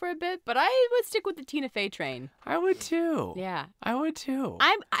Witherspoon for a bit, but I would stick with the Tina Fey train. I would too. Yeah. I would too.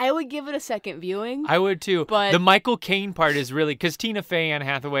 I would give it a second viewing. I would too. But the Michael Caine part is really, because Tina Fey and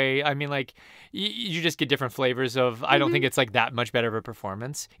Hathaway, I mean, like, you just get different flavors of, I don't think it's like that much better of a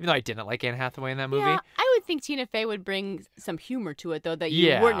performance, even though I didn't like Anne Hathaway in that movie. Yeah, I would think Tina Fey would bring some humor to it, though, that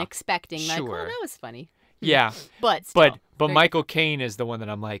you weren't expecting. Sure. Like, oh, that was funny. Yeah. But still, But Michael Caine is the one that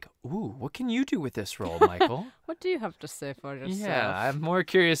I'm like, ooh, what can you do with this role, Michael? What do you have to say for yourself? Yeah, I'm more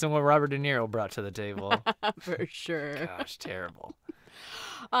curious than what Robert De Niro brought to the table. For sure. Gosh, terrible.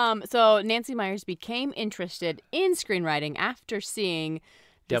 So Nancy Myers became interested in screenwriting after seeing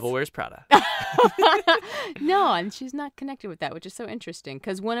Devil Wears Prada. No, and she's not connected with that, which is so interesting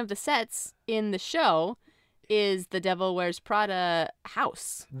because one of the sets in the show is the Devil Wears Prada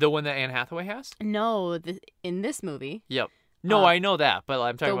house. The one that Anne Hathaway has? No, in this movie. Yep. No, I know that, but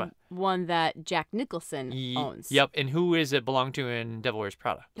I'm talking The about one that Jack Nicholson owns. Yep. And who is it belong to in Devil Wears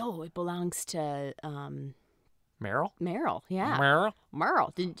Prada? No, it belongs to Meryl? Meryl. Yeah. Meryl?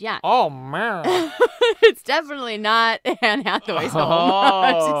 Yeah. Oh, Meryl. It's definitely not Anne Hathaway's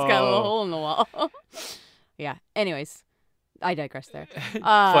home. She's got a little hole in the wall. Yeah. Anyways, I digress there.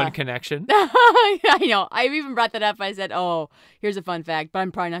 Fun connection. I know. I even brought that up. I said, oh, here's a fun fact, but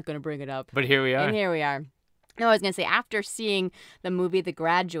I'm probably not going to bring it up. But here we are. And here we are. No, I was going to say, after seeing the movie The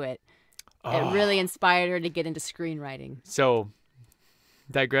Graduate, it really inspired her to get into screenwriting. So,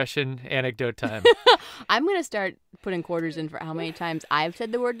 digression, anecdote time. I'm going to start putting quarters in for how many times I've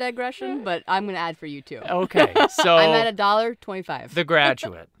said the word digression, but I'm going to add for you too. Okay, so I'm at $1.25. The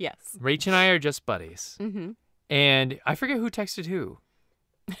Graduate. Yes. Rach and I are just buddies. Mm-hmm. And I forget who texted who.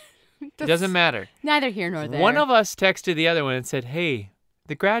 It doesn't matter. Neither here nor there. One of us texted the other one and said, hey,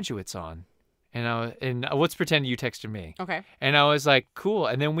 The Graduate's on. And let's pretend you texted me. Okay. And I was like, cool.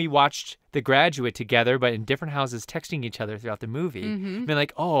 And then we watched The Graduate together, but in different houses, texting each other throughout the movie. Mm-hmm. Being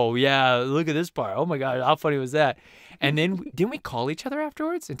like, oh, yeah, look at this part. Oh, my God, how funny was that? And then didn't we call each other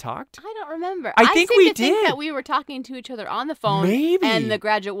afterwards and talked? I don't remember. I think seem we to think did. that we were talking to each other on the phone. Maybe. And The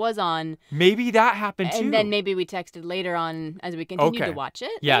Graduate was on. Maybe that happened, too. And then maybe we texted later on as we continued to watch it.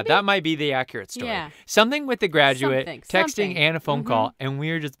 Yeah, maybe? that might be the accurate story. Yeah. Something with The Graduate, texting and a phone call, and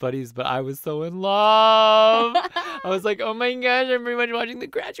we were just buddies, but I was so in love. I was like, oh my gosh, I'm pretty much watching The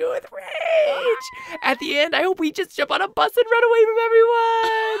Graduate with Rage. At the end, I hope we just jump on a bus and run away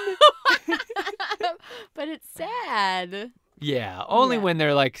from everyone. But it's sad. Yeah, only Yeah. when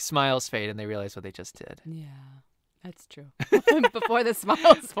their like smiles fade and they realize what they just did. Yeah, that's true. Before the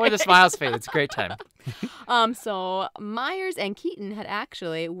smiles Before the smiles fade, it's a great time. So Myers and Keaton had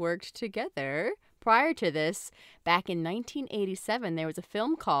actually worked together prior to this. Back in 1987, there was a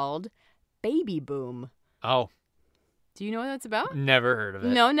film called Baby Boom. Oh, Do you know what that's about? never heard of it.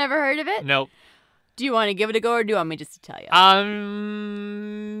 No, never heard of it? Nope. Do you want to give it a go or do you want me just to tell you?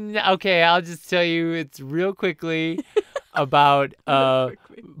 Okay, I'll just tell you it's real quickly about a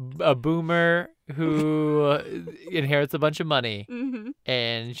boomer who inherits a bunch of money,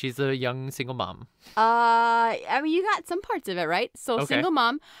 and she's a young single mom. I mean, you got some parts of it, right? So Okay. single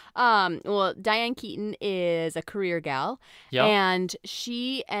mom. Well, Diane Keaton is a career gal, Yep. and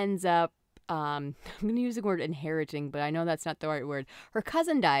she ends up. I'm going to use the word inheriting, but I know that's not the right word. Her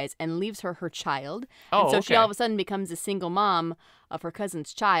cousin dies and leaves her child. Oh, and so she okay. all of a sudden becomes a single mom of her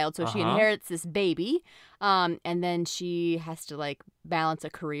cousin's child. So she inherits this baby. And then she has to like balance a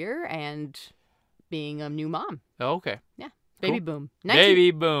career and being a new mom. Oh, okay. Yeah. Baby Cool. boom.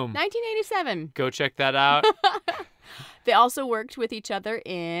 Baby boom. 1987. Go check that out. They also worked with each other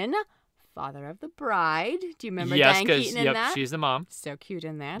in Father of the Bride. Do you remember Yes, Diane because Keaton in that? she's the mom. So cute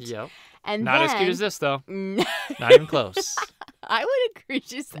in that. Yep. And Not then, as cute as this though. Not even close. I would agree.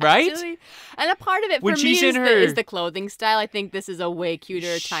 She's Right? actually, and a part of it When for me she's is in the, her- is the clothing style. I think this is a way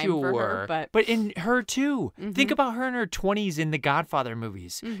cuter time for her. Sure. But in her too. Think about her in her 20s in the Godfather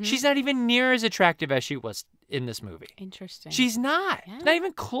movies. She's not even near as attractive as she was in this movie. interesting. She's not. Yeah. Not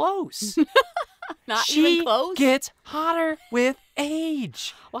even close. not she even close. gets hotter with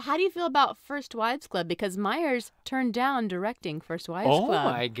age. Well, how do you feel about First Wives Club? Because Myers turned down directing First Wives Oh Club.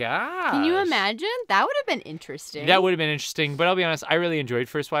 my god. Can you imagine? That would have been interesting. That would have been interesting, but I'll be honest, I really enjoyed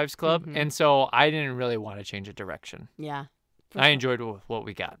First Wives Club, Mm-hmm. and so I didn't really want to change a direction. Yeah. I enjoyed what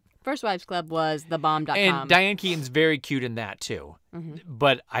we got. First Wives Club was thebomb.com. And Diane Keaton's very cute in that too.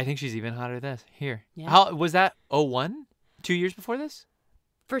 But I think she's even hotter than this. Here. Yeah. How was that 01? 2 years before this?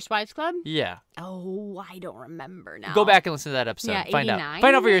 First Wives Club? Yeah. Oh, I don't remember now. Go back and listen to that episode. Yeah, Find out. 89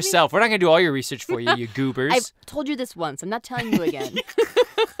 Find out for maybe? yourself. We're not going to do all your research for you, you goobers. I've told you this once. I'm not telling you again.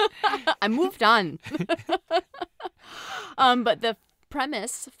 I moved on. But the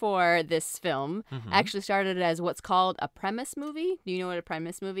premise for this film actually started as what's called a premise movie. Do you know what a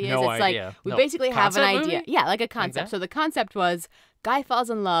premise movie is? No It's idea. like we No. basically have an Concept idea. movie? Yeah, like a concept. that? So the concept was guy falls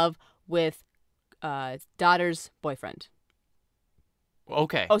in love with daughter's boyfriend.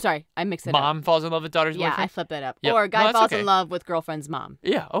 Okay. Oh, sorry. I mixed it up. Mom falls in love with daughter's Yeah, I boyfriend? flipped that up. Yep. Or No, guy that's falls okay. in love with girlfriend's mom.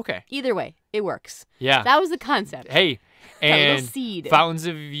 Yeah, okay. Either way, it works. Yeah. That was the concept. Hey, That little and seed. Fountains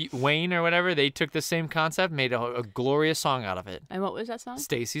of Wayne or whatever, they took the same concept, made a glorious song out of it. And what was that song?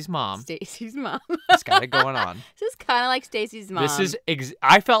 Stacy's mom. Stacy's mom. It's got it going on. This is kind of like Stacy's mom. This is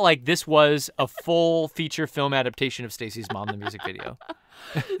I felt like this was a full feature film adaptation of Stacy's Mom, the music video.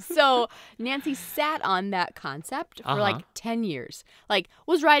 So Nancy sat on that concept for like Uh-huh. 10 years. Like,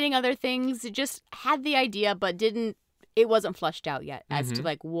 was writing other things, just had the idea, but it wasn't fleshed out yet as to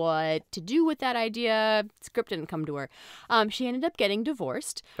like what to do with that idea. Script didn't come to her. She ended up getting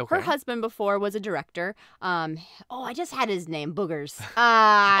divorced. Okay. Her husband before was a director. I just had his name, Boogers.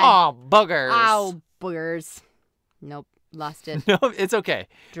 Oh, buggers. Ow, Boogers. Nope, lost it. No, it's okay.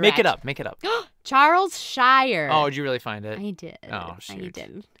 Make it up. Make it up. Charles Shire. Oh, did you really find it? I did. Oh, I shoot.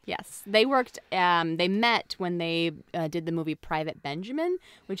 did. Yes. They worked, they met when they did the movie Private Benjamin,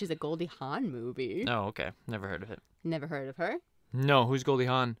 which is a Goldie Hawn movie. Oh, okay. Never heard of it. Never heard of her? No, who's Goldie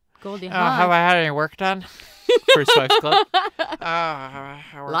Hawn? Goldie Oh, Hawn. have I had any work done? First Wives Club. A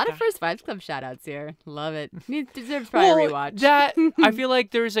lot of First Wives Club shout-outs here. Love it. Deserves probably a rewatch. That I feel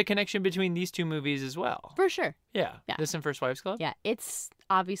like there's a connection between these two movies as well. For sure. Yeah. Yeah. This and First Wives Club? Yeah, it's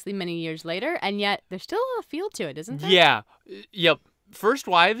obviously many years later, and yet there's still a feel to it, isn't there? Yeah. Yep. First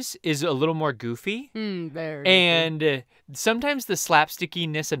Wives is a little more goofy. Very. And sometimes the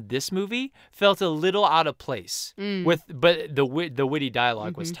slapstickiness of this movie felt a little out of place. But the witty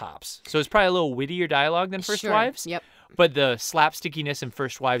dialogue was tops. So it's probably a little wittier dialogue than First Sure. Wives. Yep. But the slapstickiness in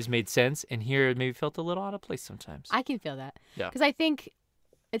First Wives made sense, and here it maybe felt a little out of place sometimes. I can feel that. Yeah. Because I think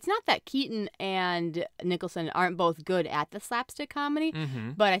it's not that Keaton and Nicholson aren't both good at the slapstick comedy,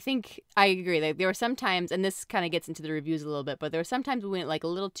 but I think I agree. Like, there were some times, and this kind of gets into the reviews a little bit, but there were some times we went like a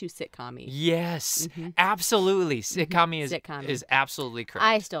little too sitcom-y. Yes, absolutely. Sitcom Sitcom-y. is absolutely correct.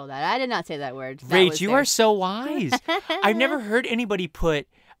 I stole that. I did not say that word. That Rach, was you there. are so wise. I've never heard anybody put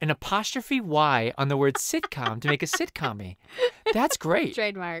an apostrophe Y on the word sitcom to make a sitcom-y. That's great.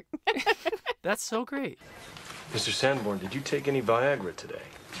 Trademark. That's so great. Mr. Sanborn, did you take any Viagra today?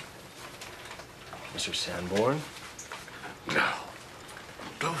 Mr. Sanborn? No.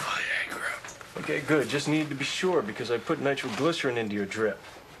 No Viagra. Okay, good. Just need to be sure because I put nitroglycerin into your drip.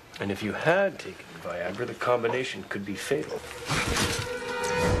 And if you had taken Viagra, the combination could be fatal.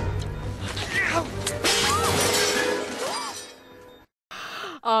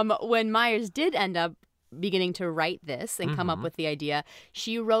 When Myers did end up beginning to write this and come up with the idea,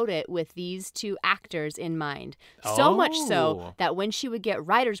 she wrote it with these two actors in mind. So much so Oh. that when she would get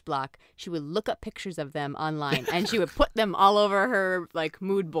writer's block, she would look up pictures of them online and she would put them all over her like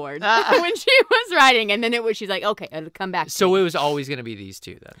mood board when she was writing. And then she's like, okay, it'll come back to So me. it was always going to be these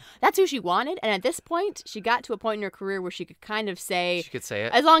two then. That's who she wanted. And at this point, she got to a point in her career where she could kind of say, She could say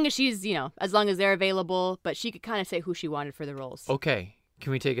it. as long as she's, as long as they're available, but she could kind of say who she wanted for the roles. Okay.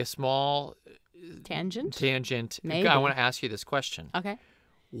 Can we take a small Tangent? Maybe. I want to ask you this question. Okay.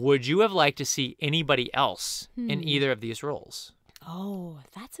 Would you have liked to see anybody else in either of these roles? Oh,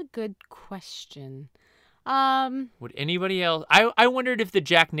 that's a good question. Would anybody else? I wondered if the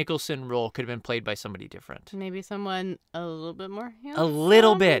Jack Nicholson role could have been played by somebody different. Maybe someone a little bit more A handsome.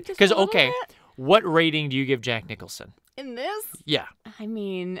 little bit. Just Because, a little okay, bit. what rating do you give Jack Nicholson? In this, Yeah, I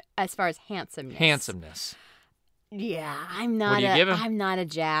mean, as far as handsomeness. handsomeness. Yeah, I'm not do you give him? I'm not a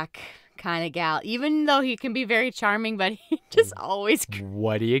Jack kind of gal. Even though he can be very charming, but he just always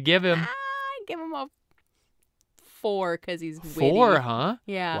What do you give him? I give him a 4 because he's witty. 4, huh?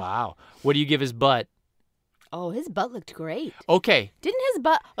 Yeah. Wow. What do you give his butt? Oh, his butt looked great. Okay, Didn't his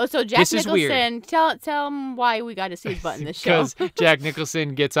butt? Oh, so Jack This is weird. Nicholson. Tell him why we got to see his butt in this show. because Jack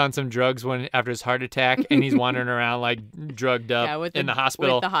Nicholson gets on some drugs after his heart attack, and he's wandering around like drugged up in the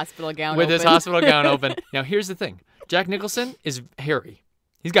hospital with the hospital gown with his open. hospital gown open. Now, here's the thing: Jack Nicholson is hairy.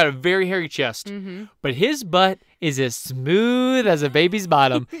 He's got a very hairy chest, but his butt is as smooth as a baby's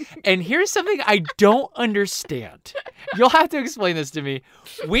bottom. And here's something I don't understand. You'll have to explain this to me.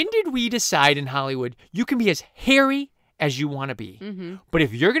 When did we decide in Hollywood you can be as hairy as you want to be? But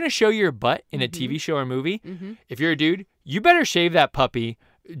if you're going to show your butt in a TV show or movie, if you're a dude, you better shave that puppy.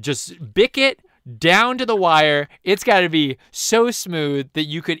 Just bick it down to the wire. It's got to be so smooth that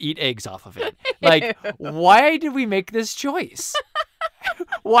you could eat eggs off of it. Like, why did we make this choice?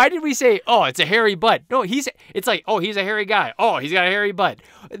 Why did we say, oh, it's a hairy butt? No, it's like, oh, he's a hairy guy. Oh, he's got a hairy butt.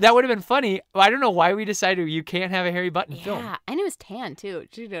 That would have been funny. I don't know why we decided you can't have a hairy butt in film. Yeah, and it was tan too.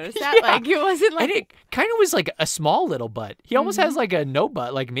 Did you notice that? Yeah. Like, it wasn't like And it kind of was like a small little butt. He almost has like a no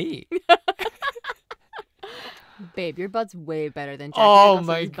butt like me. babe, your butt's way better than Jack Oh Nicholson's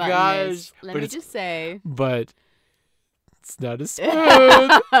my butt in gosh. this. Let But me it's- just say. But it's not as smooth.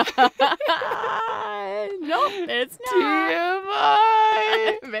 No, it's not.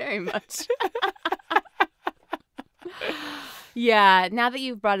 TMI. Very much. Yeah, now that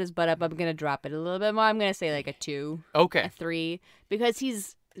you've brought his butt up, I'm going to drop it a little bit more. I'm going to say like a 2, Okay. a 3, because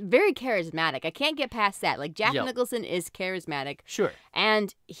he's very charismatic. I can't get past that. Like, Jack Yep. Nicholson is charismatic. Sure.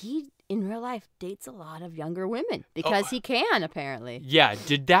 And he, in real life, dates a lot of younger women because he can, apparently. Yeah.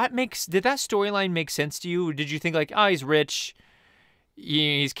 Did that storyline make sense to you? Or did you think like, oh, he's rich,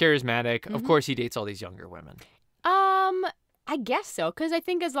 he's charismatic, of course he dates all these younger women? I guess so, because I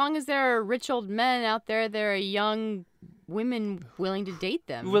think as long as there are rich old men out there, there are young women willing to date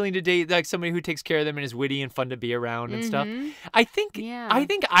them. Willing to date like somebody who takes care of them and is witty and fun to be around and stuff. I think Yeah.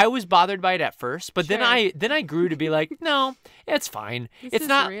 I was bothered by it at first, but Sure. then I grew to be like, no, it's fine. This it's is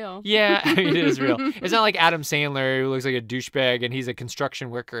not real. Yeah, I mean, it is real. It's not like Adam Sandler who looks like a douchebag and he's a construction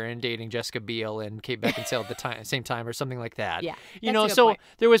worker and dating Jessica Biel and Kate Beckinsale at the same time or something like that. Yeah, You that's know, a good so point.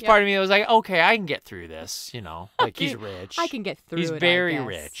 there was Yep. part of me that was like, okay, I can get through this, you know. Like he's rich. I can get through He's it, I very guess.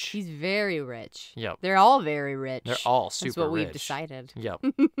 rich. He's very rich. Yep. They're all very rich. They're all super That's what rich. we've decided. Yep.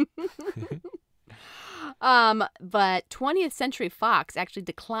 But 20th Century Fox actually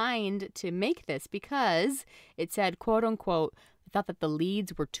declined to make this because it said, quote unquote, thought that the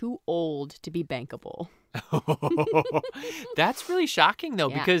leads were too old to be bankable. That's really shocking, though,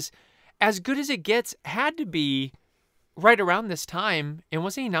 Yeah. because As Good as It Gets had to be right around this time. And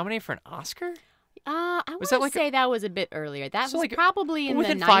wasn't he nominated for an Oscar? I want Was to that like say that was a bit earlier. That So, was like, probably in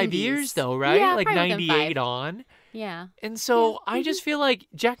within the 90s. 5 years, though, right? Yeah, like probably within 98 5. on. Yeah. And so Yeah. I just feel like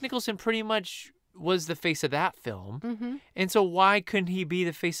Jack Nicholson pretty much was the face of that film. Mm-hmm. And so why couldn't he be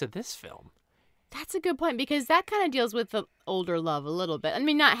the face of this film? That's a good point because that kind of deals with the older love a little bit. I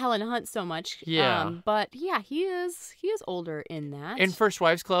mean, not Helen Hunt so much. Yeah. But yeah, he is older in that. And First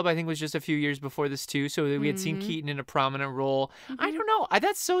Wives Club, I think, was just a few years before this, too. So we had seen Keaton in a prominent role. I don't know.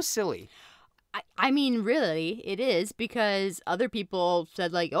 That's so silly. I mean, really, it is because other people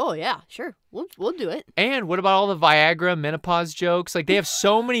said like, "Oh yeah, sure, we'll do it." And what about all the Viagra menopause jokes? Like, they have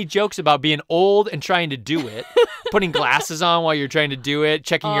so many jokes about being old and trying to do it. Putting glasses on while you're trying to do it,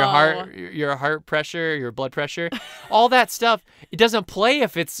 checking your heart pressure, your blood pressure, all that stuff. It doesn't play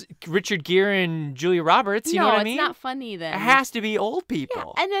if it's Richard Gere and Julia Roberts. You know what I mean? No, it's not funny then. It has to be old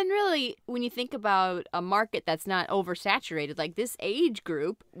people. And then really, when you think about a market that's not oversaturated, like this age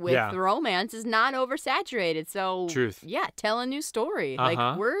group with Yeah. romance is not oversaturated. So Truth. Yeah, tell a new story. Uh-huh.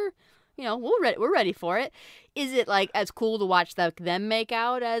 Like we're ready for it. Is it like as cool to watch them make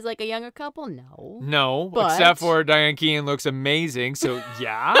out as like a younger couple? No. No, But- except for Diane Keaton looks amazing. So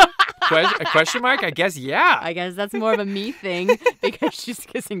yeah, a question mark? I guess yeah. I guess that's more of a me thing because she's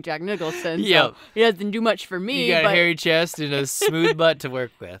kissing Jack Nicholson. Yep. So he doesn't do much for me. You got but a hairy chest and a smooth butt to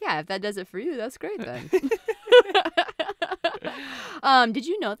work with. yeah, if that does it for you, that's great then. Did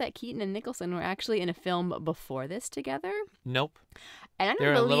you know that Keaton and Nicholson were actually in a film before this together? Nope. And I don't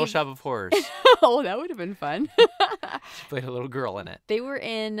They're in a Little believe- Shop of Horrors. Oh, that would have been fun. She played a little girl in it. They were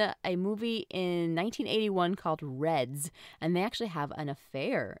in a movie in 1981 called Reds, and they actually have an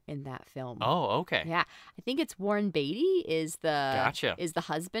affair in that film. Oh, okay. Yeah, I think it's Warren Beatty is the Gotcha.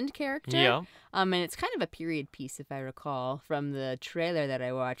 husband character. Yeah. And it's kind of a period piece, if I recall, from the trailer that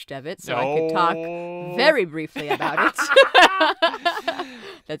I watched of it. So I could talk very briefly about it.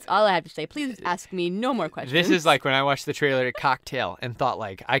 That's all I have to say. Please ask me no more questions. This is like when I watched the trailer to Cocktail and thought,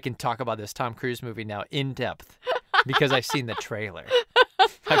 like, I can talk about this Tom Cruise movie now in depth because I've seen the trailer.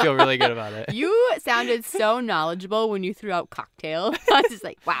 I feel really good about it. You sounded so knowledgeable when you threw out Cocktail. I was just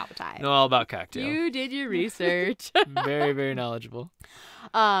like, wow, Ty. Know all about Cocktail. You did your research. Very, very knowledgeable.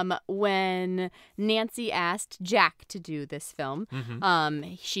 When Nancy asked Jack to do this film,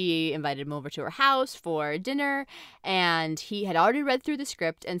 she invited him over to her house for dinner, and he had already read through the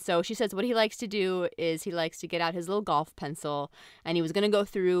script. And so she says what he likes to do is he likes to get out his little golf pencil, and he was going to go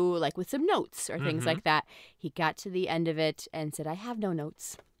through like with some notes or things like that. He got to the end of it and said, "I have no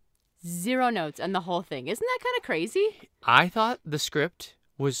notes." 0 notes on the whole thing. Isn't that kind of crazy? I thought the script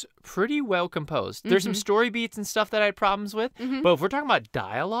was pretty well composed. There's some story beats and stuff that I had problems with, but if we're talking about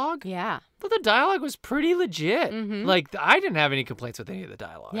dialogue, Yeah. I thought the dialogue was pretty legit. Like, I didn't have any complaints with any of the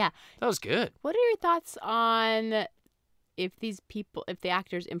dialogue. Yeah. That was good. What are your thoughts on if the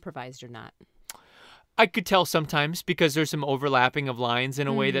actors improvised or not? I could tell sometimes because there's some overlapping of lines in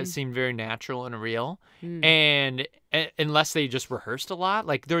a way that seemed very natural and real. And unless they just rehearsed a lot,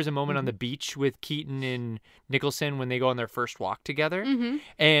 like there was a moment on the beach with Keaton and Nicholson when they go on their first walk together.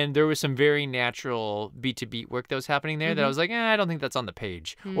 And there was some very natural beat to beat work that was happening there that I was like, I don't think that's on the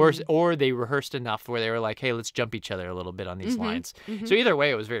page. Or they rehearsed enough where they were like, hey, let's jump each other a little bit on these lines. So either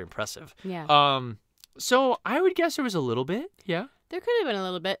way, it was very impressive. Yeah. So I would guess there was a little bit. Yeah. There could have been a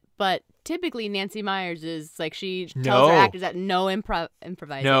little bit, but typically Nancy Myers is like she tells No. her actors that no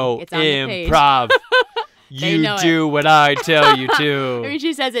improvising. No It's on the page. improv. They You know it. do what I tell you I to. mean,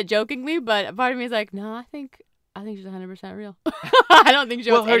 she says it jokingly, but part of me is like, no, I think I think she's 100% real. I don't think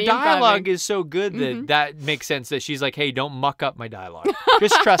she Well, was her any dialogue improving. is so good that that makes sense that she's like, hey, don't muck up my dialogue.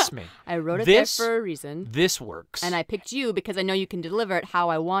 Just trust me. I wrote it This- there for a reason. This works. And I picked you because I know you can deliver it how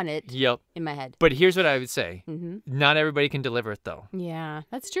I want it Yep. in my head. But here's what I would say. Mm-hmm. Not everybody can deliver it, though. Yeah,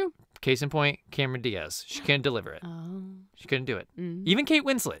 that's true. Case in point, Cameron Diaz. She couldn't deliver it. Oh. She couldn't do it. Mm. Even Kate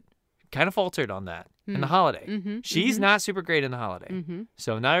Winslet kind of faltered on that in The Holiday. Mm-hmm. She's not super great in The Holiday. Mm-hmm.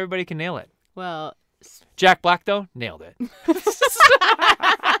 So not everybody can nail it. Well, Jack Black, though, nailed it.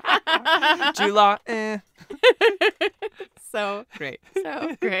 Jude Law, so great.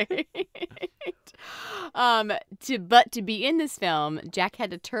 So great. To be in this film, Jack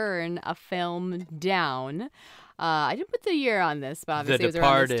had to turn a film down. I didn't put the year on this, but obviously it was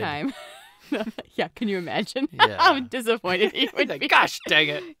around this time. Yeah, can you imagine how disappointed he would be? Gosh dang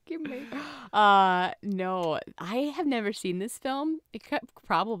it. Give me. No, I have never seen this film. It could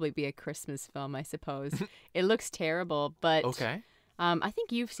probably be a Christmas film, I suppose. It looks terrible, but Okay. I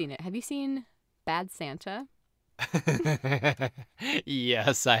think you've seen it. Have you seen Bad Santa?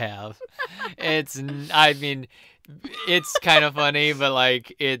 Yes, I have. I mean, it's kind of funny, but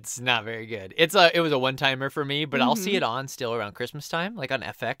like it's not very good. It was a one-timer for me, but I'll see it on still around Christmas time, like on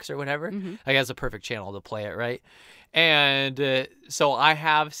FX or whatever. Like that's a perfect channel to play it, right? And so I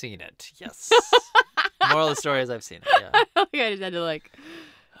have seen it. Yes. Moral of the story is I've seen it. Yeah. I just had to like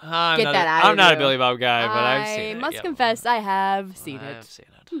I'm get not that out I'm of not you. a Billy Bob guy, but I've seen it. I must Yep. confess, I have seen I it. have seen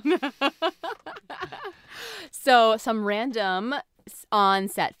it. So, some random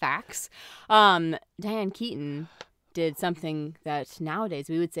on-set facts. Diane Keaton did something that nowadays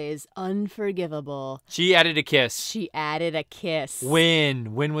we would say is unforgivable. She added a kiss. She added a kiss.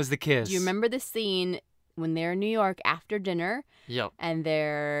 When was the kiss? Do you remember the scene when they're in New York after dinner Yep. and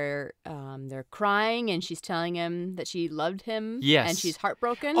they're crying and she's telling him that she loved him? Yes. And she's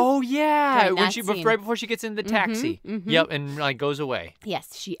heartbroken? Oh yeah, During when that she scene. right before she gets in the taxi. Yep, and like goes away.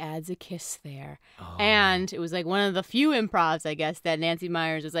 Yes, she adds a kiss there. Oh. And it was like one of the few improvs, I guess, that Nancy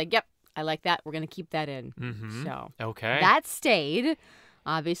Myers was like, yep, I like that. We're going to keep that in. Mm-hmm. So Okay. that stayed.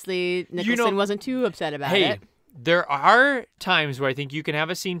 Obviously, Nicholson wasn't too upset about hey, it. there are times where I think you can have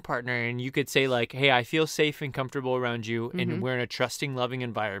a scene partner and you could say like, hey, I feel safe and comfortable around you and we're in a trusting, loving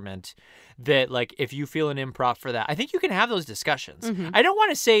environment that like if you feel an improv for that, I think you can have those discussions. I don't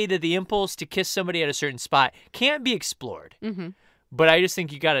want to say that the impulse to kiss somebody at a certain spot can't be explored. But I just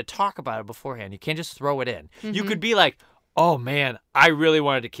think you got to talk about it beforehand. You can't just throw it in. You could be like, oh man, I really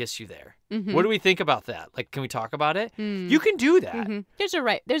wanted to kiss you there. What do we think about that? Like, can we talk about it? You can do that.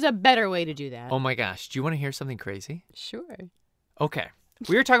 There's a better way to do that. Oh my gosh. Do you want to hear something crazy? Sure. Okay.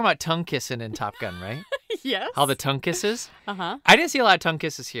 We were talking about tongue kissing in Top Gun, right? Yes. How the tongue kisses? Uh-huh. I didn't see a lot of tongue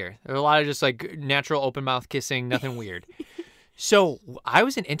kisses here. There were a lot of just like natural open mouth kissing, nothing weird. So I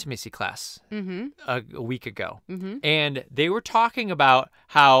was in intimacy class a week ago, and they were talking about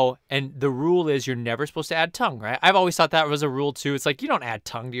how, and the rule is you're never supposed to add tongue, right? I've always thought that was a rule too. It's like you don't add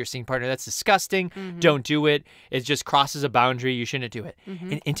tongue to your scene partner. That's disgusting. Don't do it. It just crosses a boundary. You shouldn't do it.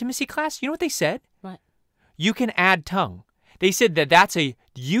 In intimacy class, you know what they said? What? You can add tongue. They said that that's a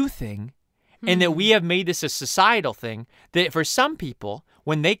you thing, and that we have made this a societal thing, that for some people,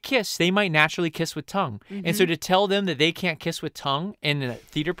 when they kiss, they might naturally kiss with tongue. And so to tell them that they can't kiss with tongue in a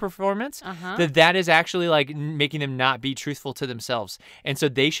theater performance, that is actually like making them not be truthful to themselves. And so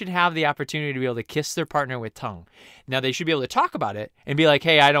they should have the opportunity to be able to kiss their partner with tongue. Now, they should be able to talk about it and be like,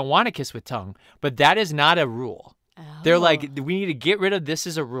 hey, I don't want to kiss with tongue. But that is not a rule. They're like, we need to get rid of this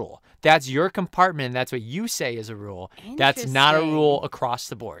as a rule. That's your compartment, and that's what you say is a rule. That's not a rule across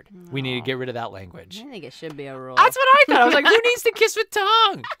the board. We need to get rid of that language. I think it should be a rule. That's what I thought. I was like, who needs to kiss with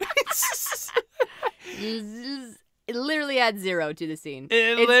tongue? It literally adds 0 to the scene. It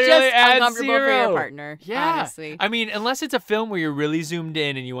it's literally just adds uncomfortable for 0. your partner. Yeah. Honestly. I mean, unless it's a film where you're really zoomed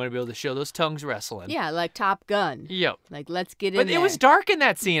in and you want to be able to show those tongues wrestling. Yeah, like Top Gun. Yep. Like, let's get in But there. it was dark in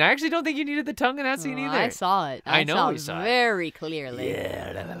that scene. I actually don't think you needed the tongue in that scene either. I saw it. I know saw we it saw it. very clearly.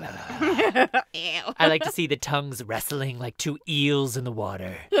 Yeah. Ew. I like to see the tongues wrestling like two eels in the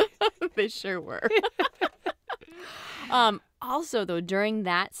water. They sure were. Also, though, during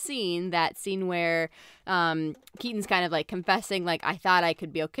that scene where Keaton's kind of like confessing, like, I thought I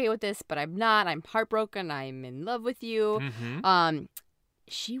could be okay with this, but I'm not. I'm heartbroken. I'm in love with you.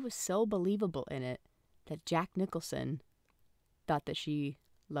 She was so believable in it that Jack Nicholson thought that she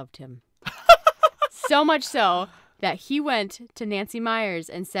loved him. So much so that he went to Nancy Myers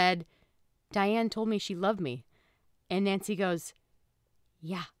and said, Diane told me she loved me. And Nancy goes,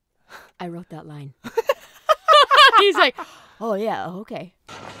 yeah, I wrote that line. He's like, oh, yeah, okay.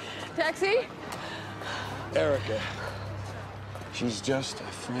 Taxi? Erica. She's just a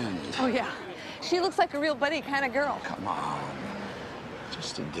friend. Oh, yeah. She looks like a real buddy kind of girl. Come on.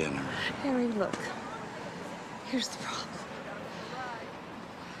 Just a dinner. Harry, look. Here's the problem.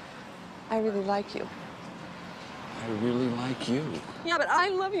 I really like you. I really like you. Yeah, but I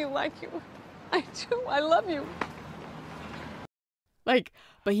love you like you. I do. I love you. Like,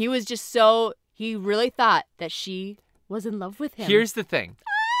 but he was just he really thought that she was in love with him. Here's the thing.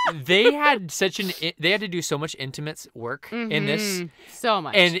 They had they had to do so much intimate work in this. So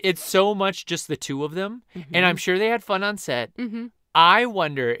much. And it's so much just the two of them. And I'm sure they had fun on set. I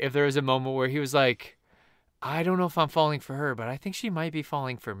wonder if there was a moment where he was like, I don't know if I'm falling for her, but I think she might be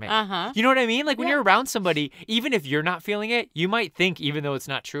falling for me. You know what I mean? Like when you're around somebody, even if you're not feeling it, you might think, even though it's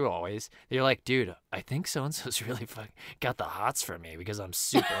not true always, that you're like, dude, I think so-and-so's really got the hots for me because I'm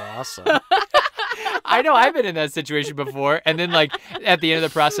super awesome. I know I've been in that situation before. And then like at the end of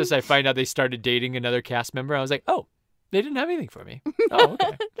the process, I find out they started dating another cast member. I was like, oh, they didn't have anything for me. Oh,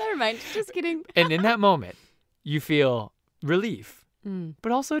 okay. Never mind. Just kidding. And in that moment, you feel relief.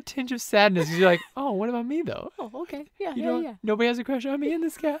 But also a tinge of sadness. You're like, oh, what about me though? Oh, okay. Yeah, You Nobody has a crush on me in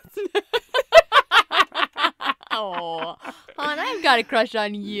this cast. Oh, hon, I've got a crush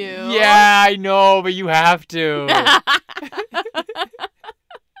on you. Yeah, I know, but you have to.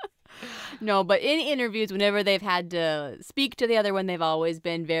 No, but in interviews, whenever they've had to speak to the other one, they've always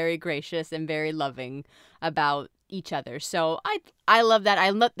been very gracious and very loving about each other. So I love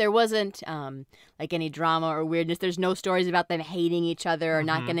that. There wasn't like any drama or weirdness. There's no stories about them hating each other or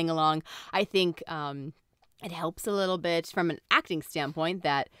not getting along. I think it helps a little bit from an acting standpoint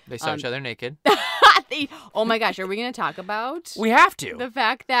that They saw each other naked. oh my gosh, are we going to talk about We have to. the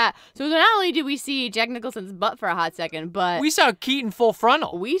fact that not only did we see Jack Nicholson's butt for a hot second, but We saw Keaton full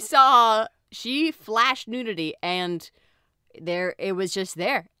frontal. we saw she flashed nudity, and it was just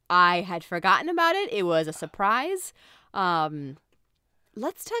there. I had forgotten about it. It was a surprise.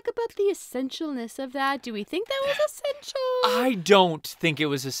 Let's talk about the essentialness of that. Do we think that was essential? I don't think it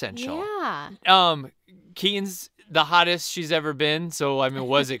was essential. Yeah. Keaton's the hottest she's ever been, so I mean,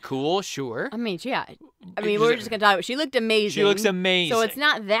 was it cool? Sure. I mean, yeah. I mean, we're just gonna talk about. She looked amazing. She looks amazing. So it's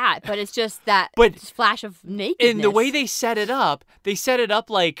not that, but it's just that flash of nakedness. And the way they set it up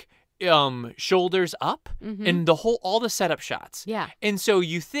like shoulders up, and all the setup shots. Yeah. And so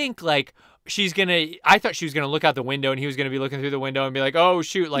you think like I thought she was gonna look out the window, and he was gonna be looking through the window and be like, oh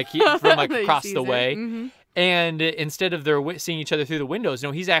shoot, like from like across the way. And instead of they're seeing each other through the windows,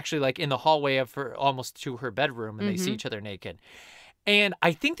 no, he's actually like in the hallway of almost to her bedroom, and they see each other naked. And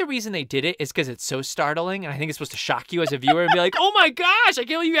I think the reason they did it is because it's so startling, and I think it's supposed to shock you as a viewer and be like, oh my gosh, I can't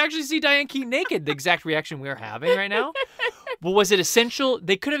believe you actually see Diane Keaton naked, the exact reaction we're having right now. But was it essential?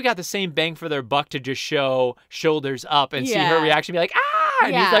 They could have got the same bang for their buck to just show shoulders up and see her reaction, be like, ah,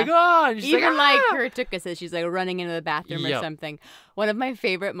 and he's like, oh, and she's even like, like ah. her Tuka says she's like running into the bathroom or something. One of my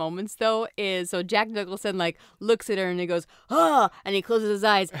favorite moments though is Jack Nicholson like looks at her and he goes, oh, and he closes his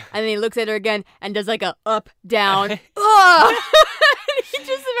eyes and then he looks at her again and does like a up, down, oh. Just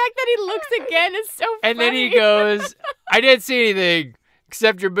the fact that he looks again is so funny. And then he goes, I didn't see anything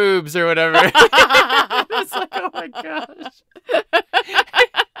except your boobs or whatever. It's like, oh my gosh.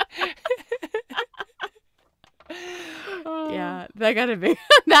 Yeah,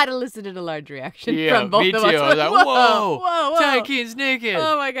 that elicited a large reaction from both me of too. us. I was like, whoa, Diane Keaton's naked.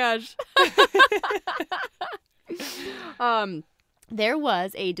 Oh my gosh. There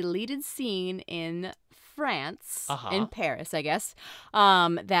was a deleted scene in France, in Paris, I guess,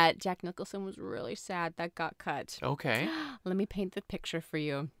 that Jack Nicholson was really sad that got cut. Okay. Let me paint the picture for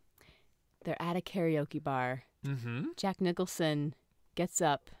you. They're at a karaoke bar. Jack Nicholson gets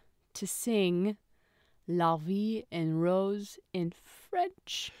up to sing La Vie en Rose in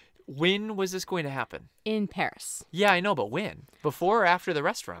French. When was this going to happen? In Paris. Yeah, I know, but when? Before or after the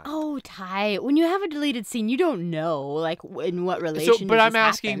restaurant? Oh, Ty, when you have a deleted scene, you don't know, like, in what relation But does I'm this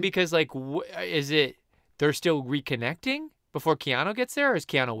asking happen? because, like, is it they're still reconnecting before Keanu gets there, or is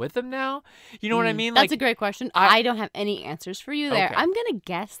Keanu with them now? You know what I mean? That's a great question. I don't have any answers for you there. Okay. I'm going to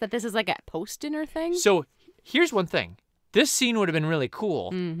guess that this is like a post-dinner thing. So here's one thing. This scene would have been really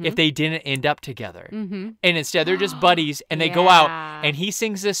cool if they didn't end up together. And instead they're just buddies, and they go out, and he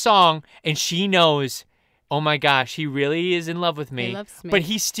sings this song, and she knows, oh my gosh, he really is in love with me. He loves me. But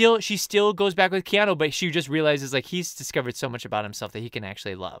she still goes back with Keanu, but she just realizes like he's discovered so much about himself that he can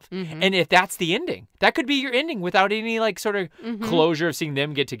actually love. And if that's the ending, that could be your ending without any like sort of closure of seeing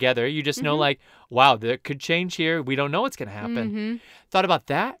them get together. You just know like, wow, that could change here. We don't know what's going to happen. Thought about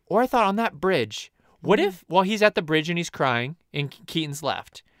that? Or I thought on that bridge, what if while he's at the bridge and he's crying and Keaton's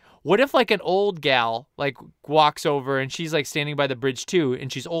left, What if like an old gal like walks over and she's like standing by the bridge too,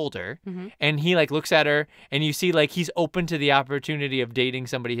 and she's older, and he like looks at her, and you see like he's open to the opportunity of dating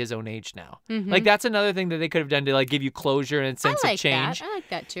somebody his own age now. Like that's another thing that they could have done to like give you closure and a sense of change. I like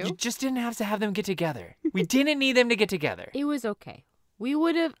that too. You just didn't have to have them get together. We didn't need them to get together. It was okay. We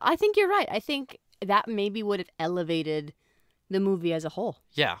would have. I think you're right. I think that maybe would have elevated the movie as a whole.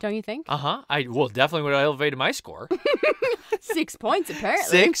 Yeah. Don't you think? I definitely would have elevated my score. 6 points apparently.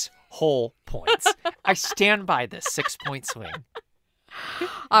 6 whole points. I stand by this 6-point swing.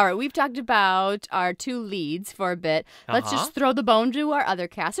 All right, we've talked about our 2 leads for a bit. Let's just throw the bone to our other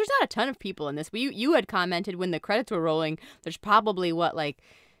cast. There's not a ton of people in this. You had commented when the credits were rolling, there's probably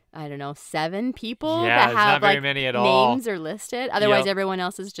I don't know, 7 people that there's have not very many at all. names are listed. Otherwise, Yep. everyone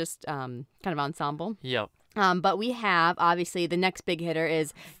else is just kind of ensemble. Yep. But we have, obviously, the next big hitter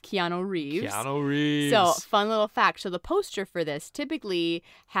is Keanu Reeves. Keanu Reeves. So, fun little fact. So, the poster for this typically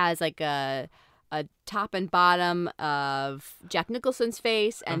has like a top and bottom of Jack Nicholson's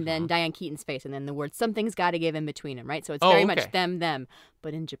face and then Diane Keaton's face, and then the word something's got to give in between them, right? So, it's very much them.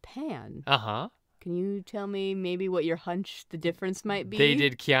 But in Japan, can you tell me maybe what your hunch the difference might be? They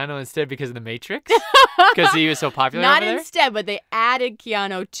did Keanu instead because of The Matrix? Because he was so popular Not over there? instead, but they added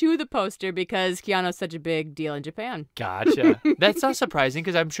Keanu to the poster because Keanu's such a big deal in Japan. Gotcha. That's not surprising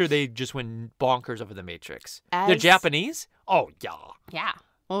because I'm sure they just went bonkers over The Matrix. They're Japanese? Oh, yeah. Yeah.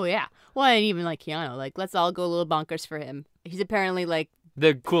 Oh, yeah. Well, and even like Keanu, like, let's all go a little bonkers for him. He's apparently like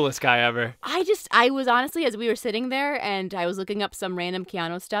The coolest guy ever. I was honestly, as we were sitting there and I was looking up some random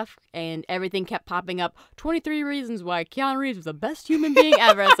Keanu stuff and everything kept popping up, 23 reasons why Keanu Reeves was the best human being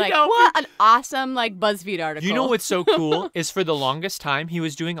ever. It's like, what an awesome, like, BuzzFeed article. You know what's so cool is for the longest time, he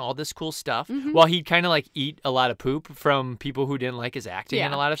was doing all this cool stuff while he'd kind of like eat a lot of poop from people who didn't like his acting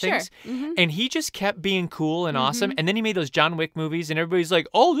and a lot of things. And he just kept being cool and awesome. And then he made those John Wick movies and everybody's like,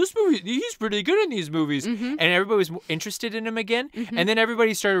 oh, this movie, he's pretty good in these movies. And everybody was interested in him again. And then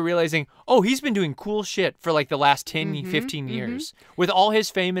everybody started realizing, oh, he's been doing cool shit for like the last 10, 15 years. With all his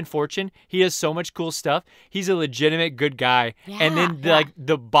fame and fortune, he has so much cool stuff. He's a legitimate good guy. And then like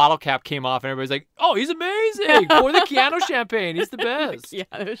the bottle cap came off and everybody's like, oh, he's amazing. Pour the Keanu champagne. He's the best.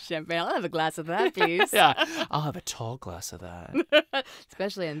 Keanu champagne. I'll have a glass of that, please. Yeah. I'll have a tall glass of that.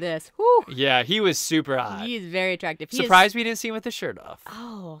 Especially in this. Whew. Yeah, he was super hot. He is very attractive. Surprised we didn't see him with the shirt off.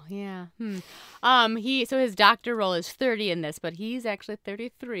 Oh, yeah. So his doctor role is 30 in this, but he's actually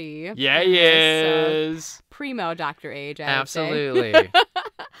 33. Yeah, he is. Primo doctor age, I Absolutely. would say.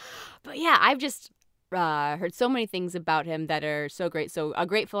 But yeah, I've just heard so many things about him that are so great. So a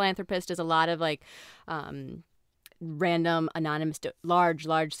great philanthropist does a lot of like random anonymous large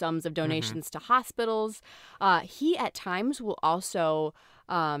sums of donations to hospitals. He at times will also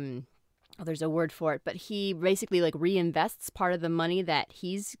there's a word for it, but he basically like reinvests part of the money that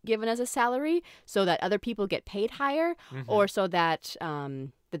he's given as a salary so that other people get paid higher, or so that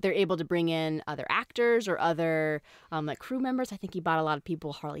that they're able to bring in other actors or other like crew members. I think he bought a lot of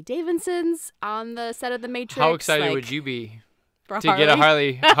people Harley Davidsons on the set of The Matrix. How excited like, would you be for to get a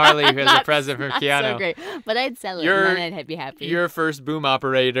Harley as a present from Keanu? So great, but I'd sell it and then I'd be happy. Your first boom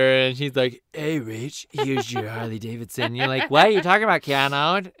operator, and she's like, "Hey, Rach, here's your Harley Davidson." And you're like, "What are you talking about,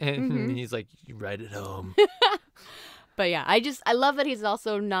 Keanu?" And he's like, "You ride it home." But yeah, I love that he's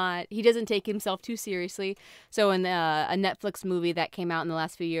also he doesn't take himself too seriously. So in a Netflix movie that came out in the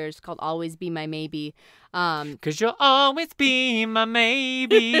last few years called Always Be My Maybe. 'Cause you'll always be my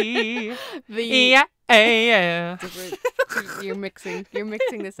maybe. Yeah. You're mixing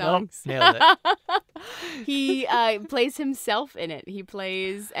the songs. Nope, nailed it. He plays himself in it. He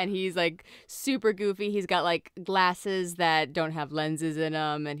plays, and he's like super goofy. He's got like glasses that don't have lenses in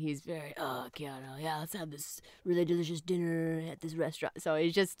them, and he's very, Keanu, yeah, let's have this really delicious dinner at this restaurant. So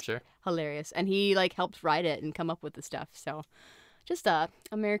he's just hilarious, and he like helped write it and come up with the stuff. So just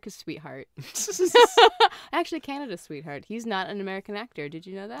America's sweetheart. Actually, Canada's sweetheart. He's not an American actor. Did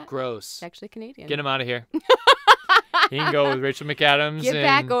you know that? Gross. He's actually Canadian. Get him out of here. He can go with Rachel McAdams. Get and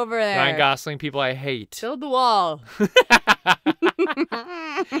back over there. Ryan Gosling, people I hate. Build the wall.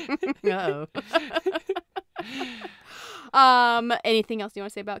 Anything else you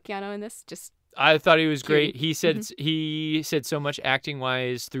want to say about Keanu in this? Just I thought he was great. He said so much acting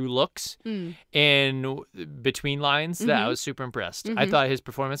wise through looks and between lines that I was super impressed. I thought his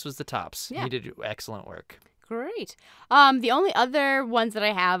performance was the tops. Yeah. He did excellent work. Great. The only other ones that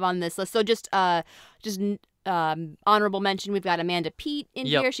I have on this list, so just honorable mention, we've got Amanda Peet in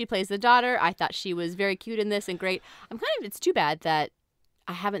here. She plays the daughter. I thought she was very cute in this and great. It's too bad that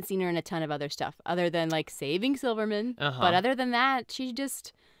I haven't seen her in a ton of other stuff other than like Saving Silverman. But other than that, she's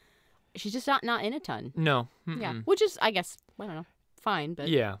just not in a ton. No. Yeah, which is, I guess, I don't know, fine. But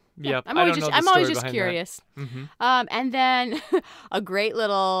yeah. Yep. I'm I always don't know just the I'm always story just behind curious. that. Mm-hmm. And then a great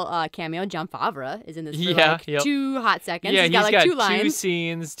little cameo. John Favreau is in this for Yeah, like yep. 2 hot seconds. Yeah, he's got like 2 lines. 2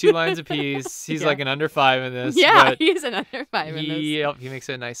 scenes, 2 lines apiece. He's Yeah. like an under 5 in this. Yeah, but he's an under 5 in this. Yep, he makes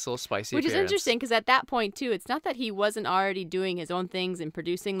a nice little spicy Which is appearance. interesting because at that point, too, it's not that he wasn't already doing his own things and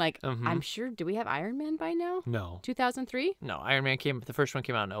producing. Like, Mhm. I'm sure, do we have Iron Man by now? No. 2003? No, Iron Man the first one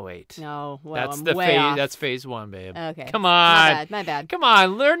came out in 2008. No, well, That's I'm the way phase. off. That's phase 1, babe. Okay. Come on. My bad. Come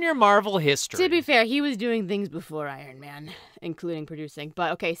on, learn your Marvel history. To be fair, he was doing things before Iron Man, including producing.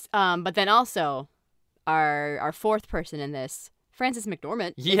 But okay, but then also our fourth person in this, Frances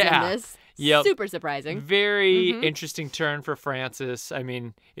McDormand, is in this. Yep. Super surprising. Very interesting turn for Frances. I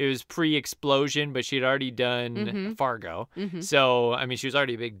mean, it was pre-explosion, but she'd already done Fargo. So, I mean, she was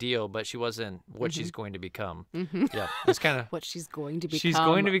already a big deal, but she wasn't what she's going to become. Yeah, it's kind of what she's going to become. She's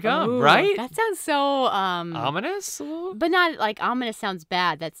going to become, Ooh, right? That sounds so ominous. A little? but not like ominous sounds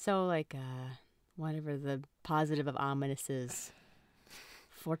bad. That's so like whatever the positive of ominous is.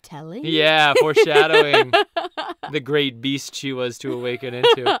 Foretelling? Yeah, foreshadowing the great beast she was to awaken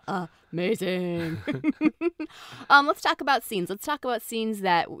into. Amazing. Let's talk about scenes. Let's talk about scenes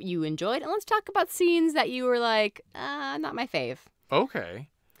that you enjoyed, and let's talk about scenes that you were like, not my fave. Okay.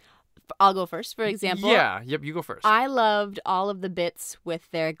 I'll go first, for example. Yeah, yep, you go first. I loved all of the bits with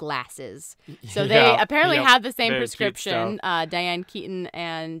their glasses. So they Yeah, apparently yep. have the same Very cute prescription, Diane Keaton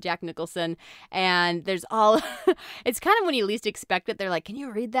and Jack Nicholson. And there's all, it's kind of when you least expect it. They're like, can you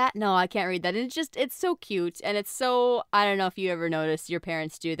read that? No, I can't read that. And it's so cute. And it's so, I don't know if you ever noticed your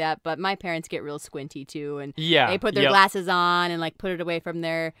parents do that, but my parents get real squinty too. And Yeah, they put their yep. glasses on and like put it away from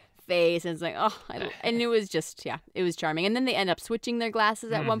their face, and it's like, and it was just, it was charming. And then they end up switching their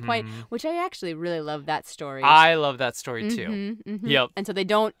glasses at one point, which I actually really love that story. I love that story too. Yep. And so they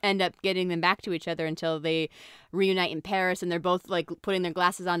don't end up getting them back to each other until they reunite in Paris, and they're both like putting their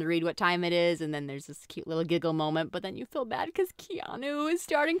glasses on to read what time it is, and then there's this cute little giggle moment, but then you feel bad because Keanu is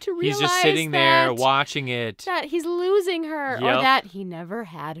starting to realize He's just sitting there watching it. that he's losing her, or Yep. that he never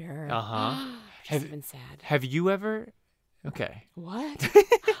had her. She's been sad. Have you ever... Okay. What?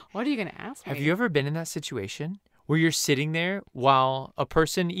 What are you going to ask me? Have you ever been in that situation where you're sitting there while a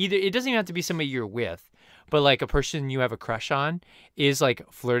person, either it doesn't even have to be somebody you're with, but like a person you have a crush on is like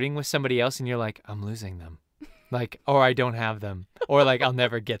flirting with somebody else, and you're like, I'm losing them. Like, or I don't have them, or like I'll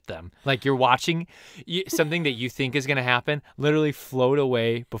never get them. Like you're watching something that you think is going to happen literally float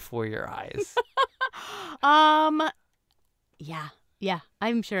away before your eyes. Yeah,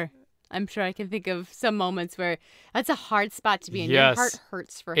 I'm sure I can think of some moments where that's a hard spot to be in. Yes. Your heart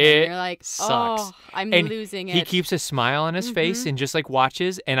hurts for him. It You're like, sucks. oh, I'm And losing it. He keeps a smile on his face and just like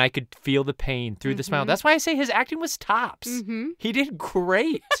watches, and I could feel the pain through the smile. That's why I say his acting was tops. He did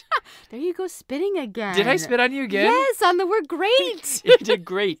great. There you go, spitting again. Did I spit on you again? Yes, on the word great. You did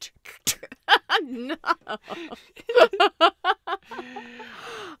great. No.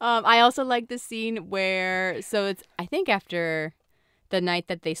 I also like the scene where, so it's, I think after the night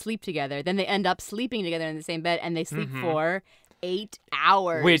that they sleep together, then they end up sleeping together in the same bed, and they sleep for 8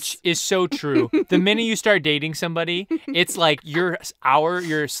 hours. Which is so true. The minute you start dating somebody, it's like your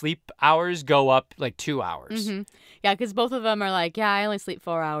sleep hours go up like 2 hours. Yeah, because both of them are like, yeah, I only sleep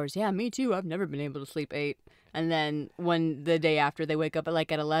 4 hours. Yeah, me too. I've never been able to sleep 8. And then when the day after they wake up at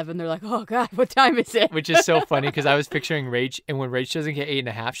like at 11, they're like, oh God, what time is it? Which is so funny because I was picturing Rach, and when Rach doesn't get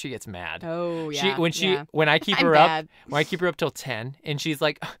 8.5, she gets mad. Oh yeah. When I keep I'm her bad. up, when I keep her up till 10, and she's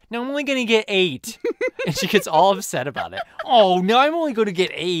like, no, I'm only gonna get 8, and she gets all upset about it. Oh no, I'm only gonna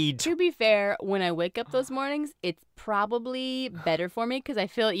get 8. To be fair, when I wake up those mornings, it's probably better for me because I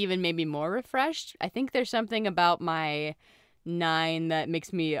feel even maybe more refreshed. I think there's something about my 9 that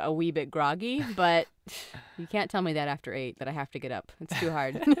makes me a wee bit groggy, but you can't tell me that after 8 that I have to get up. It's too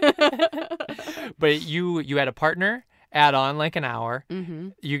hard. But you had a partner, add on like an hour.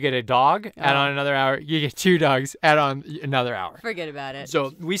 You get a dog, add on another hour. You get 2 dogs, add on another hour. Forget about it.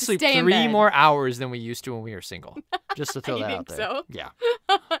 So we sleep Stay in 3 bed. more hours than we used to when we were single. Just to throw You that think out there. so? Yeah.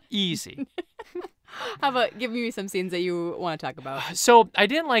 Easy. How about give me some scenes that you want to talk about? So I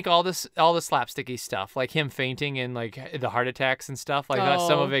didn't like all the slapsticky stuff, like him fainting and like the heart attacks and stuff. Like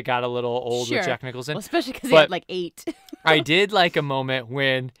some of it got a little old Sure. with Jack Nicholson. Well, especially because he But had like 8. I did like a moment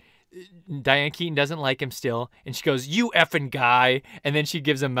when Diane Keaton doesn't like him still, and she goes, "You effing guy," and then she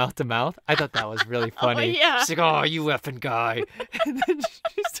gives him mouth to mouth. I thought that was really funny. yeah. She's like, "Oh, you effing guy," and then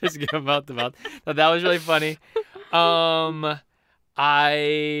she starts to give him mouth to mouth. Thought that was really funny. I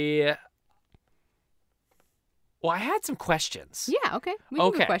had some questions. Yeah, okay. We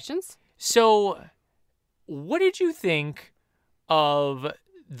can do questions. So, what did you think of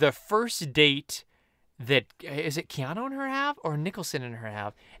the first date that is it Keanu and her have or Nicholson and her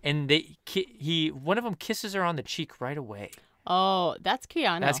have, and one of them kisses her on the cheek right away. Oh, that's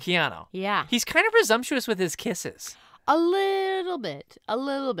Keanu. That's Keanu. Yeah. He's kind of presumptuous with his kisses. A little bit.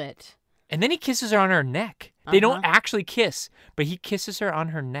 And then he kisses her on her neck. They don't actually kiss, but he kisses her on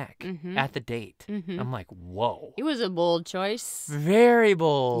her neck at the date. I'm like, whoa. It was a bold choice. Very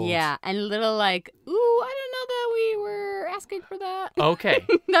bold. Yeah, and a little like, ooh, I don't know that we were asking for that. Okay.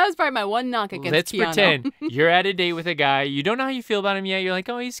 That was probably my one knock against Let's Keanu. pretend you're at a date with a guy. You don't know how you feel about him yet. You're like,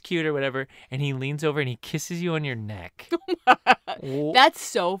 oh, he's cute or whatever. And he leans over and he kisses you on your neck. That's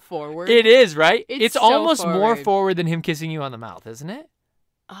so forward. It is, right? It's so almost more forward. forward than him kissing you on the mouth, isn't it?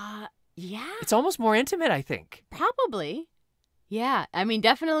 Yeah. It's almost more intimate, I think. Probably. Yeah. I mean,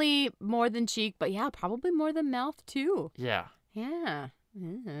 definitely more than cheek, but yeah, probably more than mouth too. Yeah. Yeah.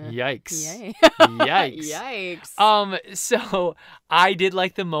 Yikes. Yay. Yikes. Yikes. So I did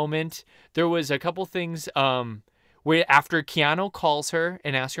like the moment. There was a couple things where after Keanu calls her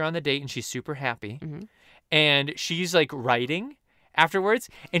and asks her on the date and she's super happy and she's like writing afterwards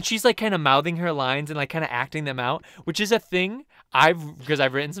and she's like kind of mouthing her lines and like kind of acting them out, which is a thing because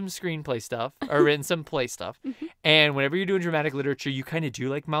I've written some screenplay stuff or written some play stuff. And whenever you're doing dramatic literature, you kind of do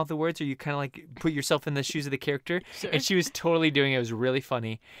like mouth the words or you kind of like put yourself in the shoes of the character. Sure. And she was totally doing it. It was really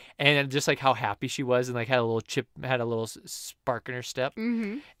funny. And just like how happy she was and like had a little spark in her step.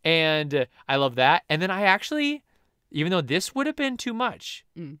 And I love that. And then I actually, even though this would have been too much,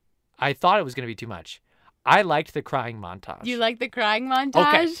 I thought it was going to be too much. I liked the crying montage. You like the crying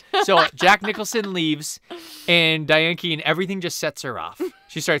montage? Okay. So Jack Nicholson leaves and Diane Keaton, everything just sets her off.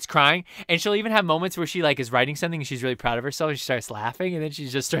 She starts crying and she'll even have moments where she like is writing something and she's really proud of herself and she starts laughing and then she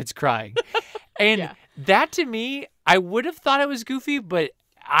just starts crying. And that to me, I would have thought it was goofy, but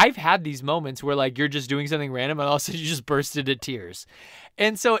I've had these moments where like you're just doing something random and all of a sudden you just burst into tears.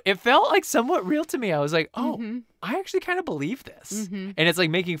 And so it felt like somewhat real to me. I was like, oh, I actually kind of believe this. And it's like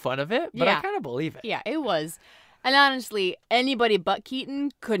making fun of it, but I kind of believe it. Yeah, it was. And honestly, anybody but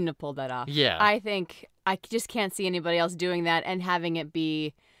Keaton couldn't have pulled that off. Yeah. I think I just can't see anybody else doing that and having it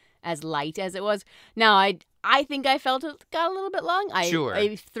be as light as it was. Now, I think I felt it got a little bit long. Sure.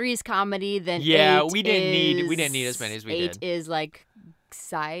 If 3's comedy, then we didn't need as many as we did. 8 is like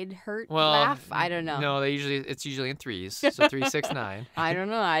side hurt laugh. I don't know. No, it's usually in 3s. So 3, 6, 9. I don't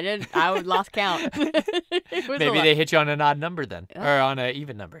know. I would lost count. Maybe they hit you on an odd number then, or on an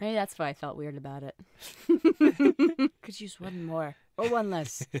even number. Maybe that's why I felt weird about it. Could use one more or one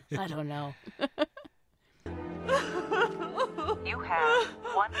less. I don't know. You have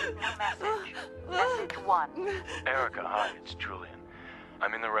one new message. Message 1. Erica, hi, it's Julian.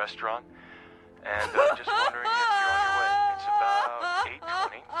 I'm in the restaurant, and just wondering if you're on your way. It's about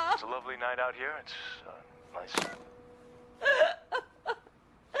 8:20. It's a lovely night out here. It's nice.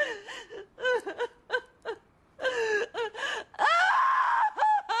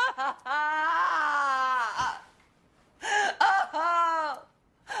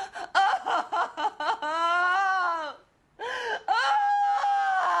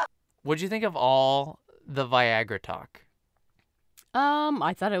 What'd you think of all the Viagra talk?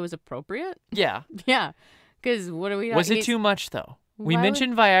 I thought it was appropriate. Yeah. Yeah. Because what are we... Was it too much, though? We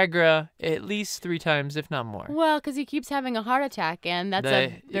mentioned Viagra at least 3 times, if not more. Well, because he keeps having a heart attack, and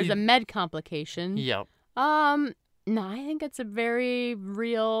there's a med complication. Yep. No, I think it's a very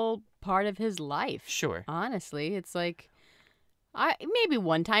real part of his life. Sure. Honestly, it's like, maybe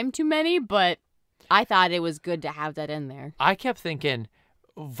one time too many, but I thought it was good to have that in there. I kept thinking...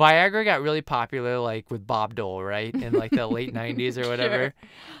 Viagra got really popular like with Bob Dole, right? In like the late 90s or whatever. Sure.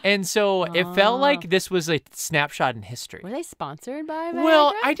 And so it felt like this was a snapshot in history. Were they sponsored by Viagra?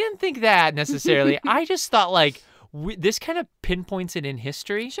 Well, I didn't think that necessarily. I just thought like this kind of pinpoints it in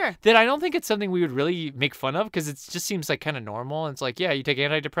history. Sure. That I don't think it's something we would really make fun of because it just seems like kind of normal. And it's like, yeah, you take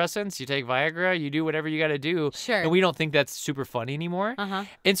antidepressants, you take Viagra, you do whatever you got to do. Sure. And we don't think that's super funny anymore.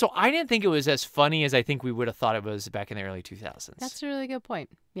 And so I didn't think it was as funny as I think we would have thought it was back in the early 2000s. That's a really good point.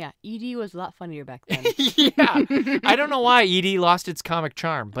 Yeah, ED was a lot funnier back then. Yeah. I don't know why ED lost its comic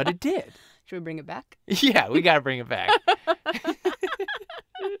charm, but it did. Should we bring it back? Yeah, we got to bring it back.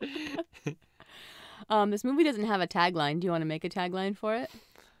 This movie doesn't have a tagline. Do you want to make a tagline for it?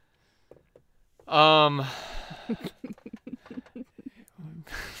 Gun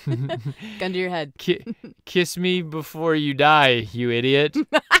to your head. Kiss me before you die, you idiot.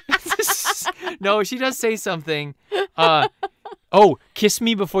 No, she does say something. Kiss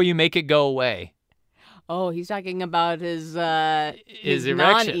me before you make it go away. Oh, he's talking about his erection.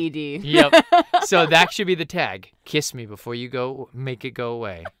 non-ED. Yep. So that should be the tag. Kiss me before you make it go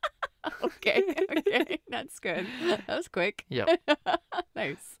away. Okay, that's good. That was quick. Yep.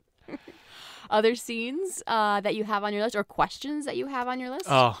 Nice. other scenes that you have on your list or questions that you have on your list?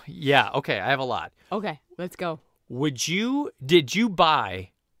 Oh, yeah. Okay, I have a lot. Okay, let's go. Did you buy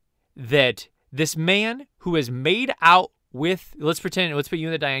that this man who has made out with, let's put you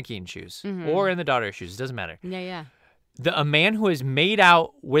in the Diane Keaton shoes or in the daughter's shoes, it doesn't matter. Yeah. A man who has made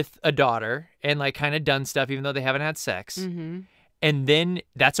out with a daughter and like kind of done stuff even though they haven't had sex. And then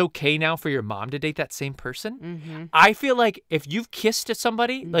that's okay now for your mom to date that same person. I feel like if you've kissed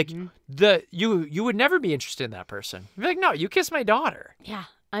somebody, like you would never be interested in that person. You're like, no, you kissed my daughter. Yeah,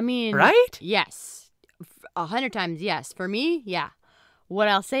 I mean, right? Yes, 100 times yes. For me, yeah. What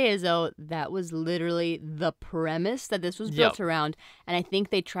I'll say is though, that was literally the premise that this was built around, and I think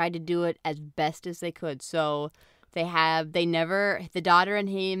they tried to do it as best as they could. So the daughter and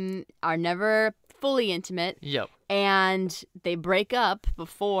him are never fully intimate. Yep. And they break up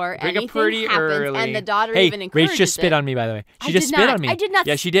before break anything up pretty happens, early. and the daughter even encourages Rach just spit it. on me, by the way. She I just did spit not. on me. I did not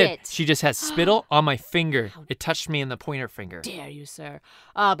Yeah, she spit. did. She just has spittle on my finger. It touched me in the pointer finger. Dare you, sir?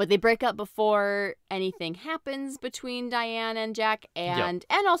 But they break up before anything happens between Diane and Jack, and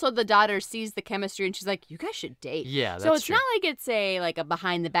also the daughter sees the chemistry, and she's like, "You guys should date." Yeah, that's so it's true. not like it's a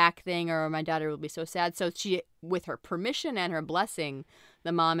behind the back thing, or my daughter will be so sad. So she, with her permission and her blessing,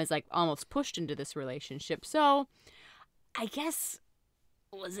 the mom is like almost pushed into this relationship. So I guess,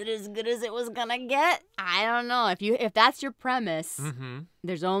 was it as good as it was gonna get? I don't know. If that's your premise,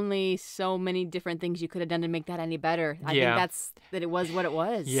 there's only so many different things you could have done to make that any better. I think that it was what it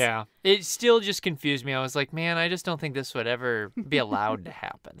was. Yeah. It still just confused me. I was like, man, I just don't think this would ever be allowed to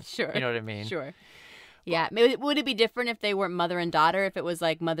happen. Sure. You know what I mean? Sure. Yeah. Would it be different if they weren't mother and daughter? If it was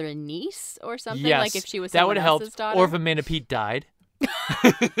like mother and niece or something? Yes. Like if she was that someone would help. else's daughter? Or if Amanda Pete died.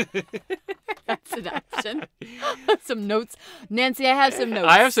 That's an option. Some notes. Nancy, I have some notes.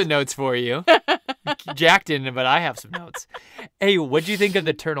 I have some notes for you. Jack didn't, but I have some notes. Hey, what'd you think of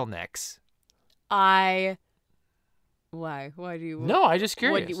the turtlenecks? Why? Why do you? No, I'm just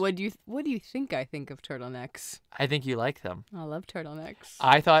curious. What do you think I think of turtlenecks? I think you like them. I love turtlenecks.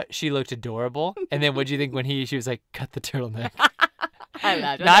 I thought she looked adorable. And then what'd you think when she was like, cut the turtleneck? I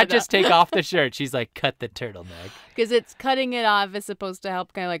laughed. Not just take off the shirt. She's like, cut the turtleneck. Because it's cutting it off is supposed to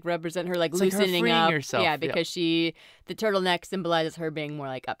help kind of like represent her like It's like her loosening freeing up. herself. Yeah, because the turtleneck symbolizes her being more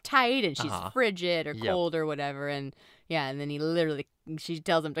like uptight and she's frigid or cold or whatever. And yeah, and then she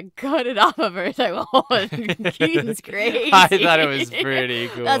tells him to cut it off of her. It's like, oh, Keaton's crazy. I thought it was pretty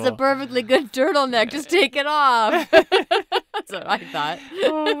cool. That's a perfectly good turtleneck. Just take it off. That's what I thought.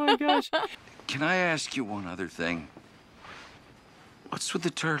 Oh my gosh. Can I ask you one other thing? What's with the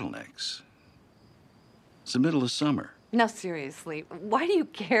turtlenecks? It's the middle of summer. No, seriously. Why do you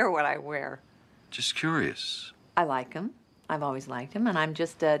care what I wear? Just curious. I like them. I've always liked them, and I'm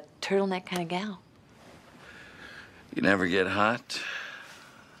just a turtleneck kind of gal. You never get hot?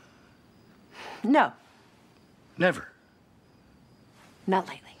 No, Never. not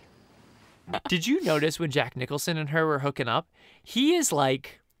lately. Did you notice when Jack Nicholson and her were hooking up? He is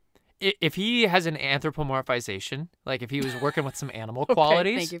like, if he has an anthropomorphization, like if he was working with some animal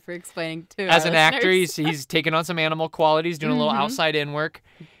qualities. Thank you for explaining too. As an actor, he's taking on some animal qualities, doing a little outside in work.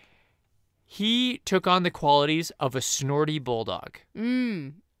 He took on the qualities of a snorty bulldog.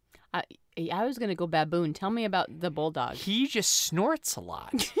 I was gonna go baboon. Tell me about the bulldog. He just snorts a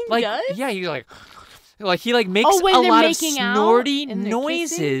lot. He does? Yeah, he he makes when a they're lot of making out snorty and they're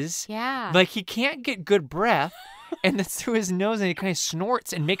noises. kissing? Yeah. Like he can't get good breath. And that's through his nose, and he kind of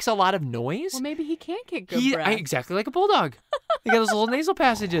snorts and makes a lot of noise. Well, maybe he can't get good breath. Exactly like a bulldog. He got those little nasal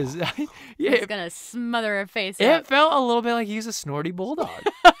passages. He's gonna smother her face It up. felt a little bit like he's a snorty bulldog.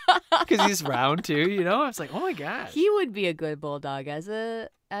 Because he's round too, you know? I was like, oh my gosh. He would be a good bulldog as a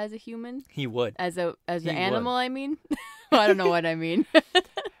human. He would. As an He animal, would. I mean. I don't know what I mean.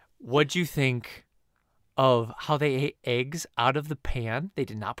 What'd you think of how they ate eggs out of the pan? They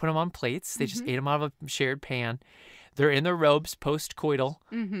did not put them on plates. They just ate them out of a shared pan. They're in their robes post-coital,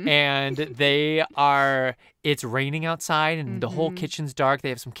 and it's raining outside, and the whole kitchen's dark. They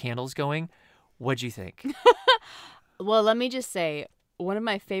have some candles going. What'd you think? Well, let me just say, one of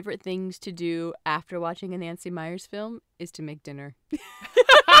my favorite things to do after watching a Nancy Meyers film is to make dinner.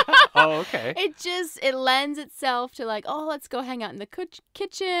 Oh, okay. It lends itself to like, oh, let's go hang out in the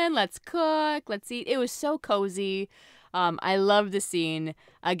kitchen. Let's cook. Let's eat. It was so cozy. I love the scene.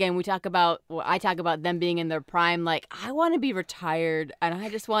 Again, I talk about them being in their prime. Like, I want to be retired and I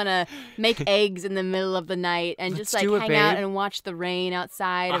just want to make eggs in the middle of the night and Let's just like do it, hang out babe. and watch the rain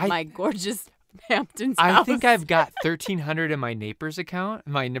outside of my gorgeous Hampton's house. I think I've got $1,300 in my Napers account,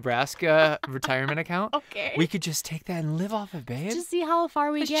 my Nebraska retirement account. Okay. We could just take that and live off of, babe. Just see how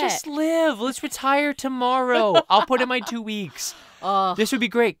far we Let's get. just live. Let's retire tomorrow. I'll put in my 2 weeks. Oh. This would be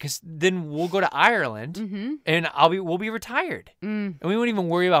great because then we'll go to Ireland and we'll be retired. And we won't even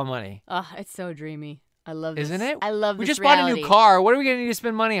worry about money. Oh, it's so dreamy. I love this. Isn't it? I love We this just bought a reality. new car. What are we going to need to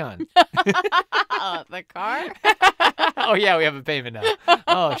spend money on? The car? Oh, yeah, we have a payment now.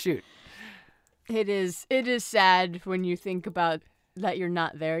 Oh, shoot. It is sad when you think about that you're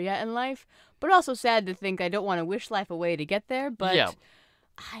not there yet in life, but also sad to think I don't want to wish life away to get there, but Yeah.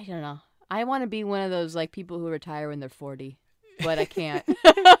 I don't know. I want to be one of those like people who retire when they're 40, but I can't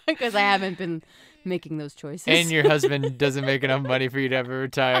because I haven't been making those choices. And your husband doesn't make enough money for you to ever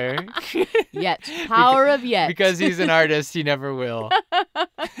retire. Yet. Power of yet. Because he's an artist, he never will.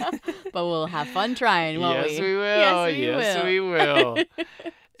 But we'll have fun trying, won't Yes, we? we will. Yes, we will.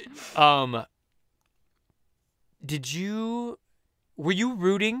 Were you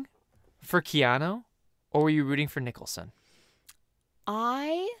rooting for Keanu or were you rooting for Nicholson?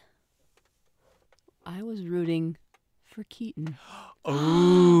 I was rooting for Keaton.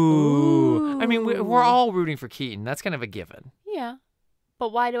 Ooh. I mean, Ooh. we're all rooting for Keaton. That's kind of a given. Yeah.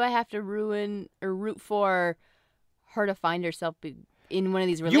 But why do I have to root for her to find herself in one of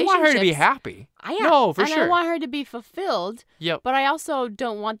these relationships? You want her to be happy. No, for sure. I want her to be fulfilled. Yep. But I also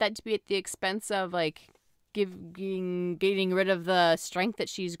don't want that to be at the expense of like getting rid of the strength that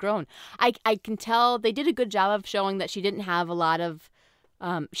she's grown. I can tell they did a good job of showing that she didn't have a lot of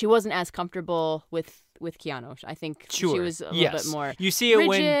she wasn't as comfortable with Keanu. I think she was a little bit more you see it rigid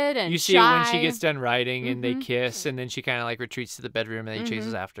when and you see it when she shy. gets done writing and they kiss and then she kind of like retreats to the bedroom and then he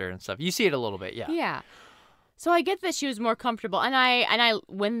chases after her and stuff. You see it a little bit, yeah. Yeah. So I get that she was more comfortable, and I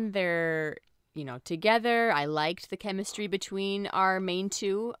when they're together, I liked the chemistry between our main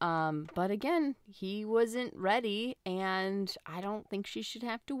two. But again, he wasn't ready, and I don't think she should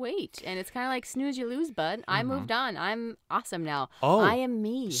have to wait. And it's kind of like snooze you lose, bud. I moved on. I'm awesome now. Oh, I am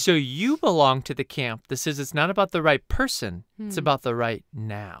me. So you belong to the camp that says it's not about the right person, it's about the right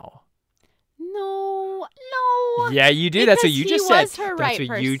now. No. Yeah, you do. That's what Because you he just said. was her right That's what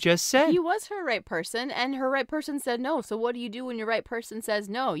person. you just said. He was her right person, and her right person said no. So what do you do when your right person says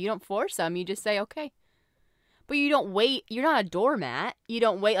no? You don't force them. You just say okay. But you don't wait. You're not a doormat. You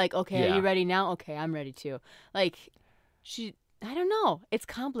don't wait like, okay, Yeah. are you ready now? Okay, I'm ready too. Like, I don't know. It's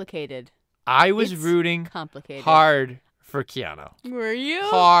complicated. I was It's rooting complicated. hard for Keanu. Were you?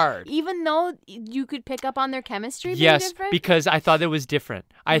 Hard. Even though you could pick up on their chemistry being Yes, different? because I thought it was different.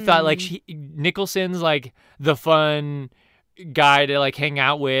 I thought like Nicholson's like the fun guy to like hang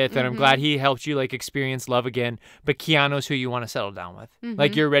out with, and I'm glad he helped you like experience love again. But Keanu's who you want to settle down with.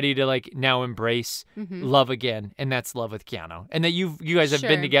 Like you're ready to like now embrace love again, and that's love with Keanu. And that you guys have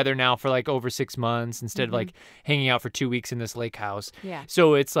been Sure. together now for like over 6 months instead of like hanging out for 2 weeks in this lake house. Yeah.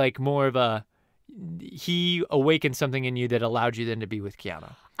 So it's like more of a he awakened something in you that allowed you then to be with Keanu.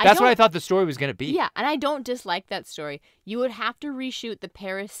 That's what I thought the story was going to be. Yeah, and I don't dislike that story. You would have to reshoot the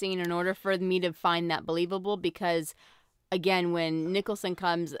Paris scene in order for me to find that believable because, again, when Nicholson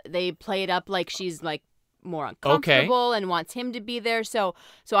comes, they play it up like she's like more uncomfortable and wants him to be there. So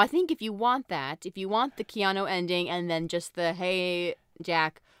I think if you want that, if you want the Keanu ending and then just the, hey,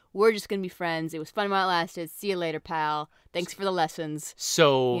 Jack, we're just going to be friends. It was fun while it lasted. See you later, pal. Thanks for the lessons.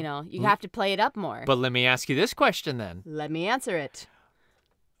 So You have to play it up more. But let me ask you this question then. Let me answer it.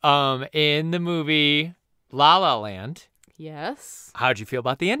 In the movie La La Land, Yes. how'd you feel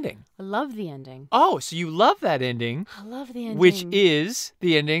about the ending? I love the ending. Oh, so you love that ending, I love the ending. which is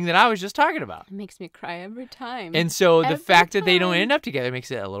the ending that I was just talking about. It makes me cry every time. And so the Every fact that they don't time. end up together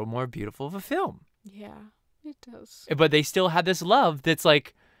makes it a little more beautiful of a film. Yeah, it does. But they still had this love that's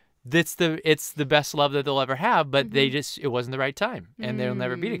like, it's the best love that they'll ever have, but they just, it wasn't the right time and they'll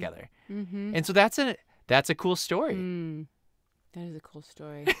never be together. Mm-hmm. And so that's a cool story. That is a cool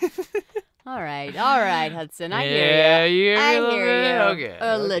story. All right, Hudson. I hear Yeah, you. you hear me I a little hear bit? you. Okay,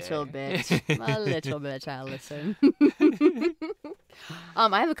 A okay. little bit. I'll listen.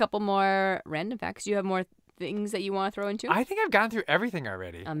 I have a couple more random facts. Do you have more things that you want to throw into? I think I've gone through everything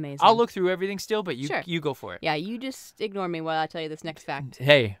already. Amazing. I'll look through everything still, but Sure. you go for it. Yeah, you just ignore me while I tell you this next fact.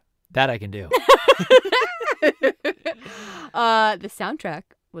 Hey, that I can do. The soundtrack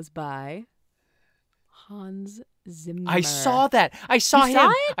was by Hans Zimmer. I saw that. I saw You him. saw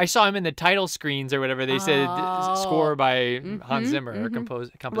it? I saw him in the title screens or whatever. They said score by Hans Zimmer or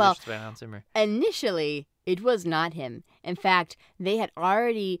compositions by Hans Zimmer. Initially, it was not him. In fact, they had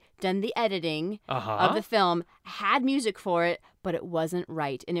already done the editing of the film, had music for it, but it wasn't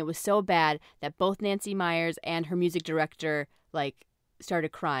right. And it was so bad that both Nancy Myers and her music director,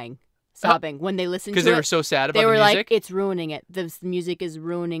 started crying. sobbing when they listened to it. Because they were so sad about they the were music? like, it's ruining it. The music is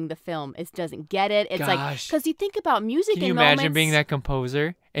ruining the film. It doesn't get it. It's like, Gosh. because you think about music Can you in imagine moments. being that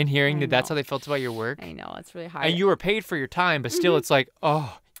composer and hearing I that that's know. how they felt about your work? I know, it's really hard. And you were paid for your time, but still it's like,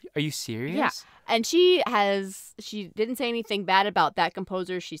 oh, are you serious? Yeah. And she didn't say anything bad about that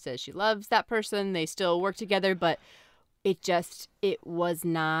composer. She says she loves that person. They still work together, but it didn't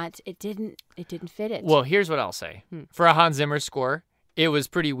fit it. Well, here's what I'll say. For a Hans Zimmer score, it was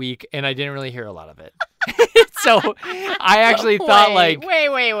pretty weak, and I didn't really hear a lot of it. So I actually thought wait.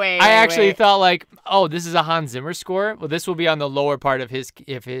 I actually thought like, oh, this is a Hans Zimmer score. Well, this will be on the lower part of his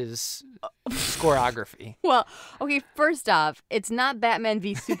scoreography. Well, okay, first off, it's not Batman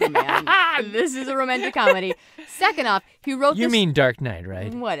v Superman. This is a romantic comedy. Second off, he wrote You this... mean Dark Knight,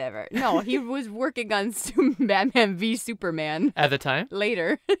 right? Whatever. No, he was working on Batman v Superman At the time?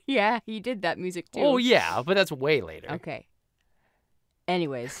 later. Yeah, he did that music too. Oh, yeah, but that's way later. Okay.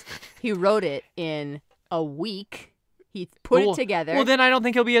 Anyways, he wrote it in a week. He put it together. Well, then I don't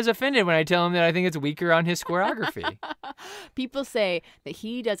think he'll be as offended when I tell him that I think it's weaker on his scoreography. People say that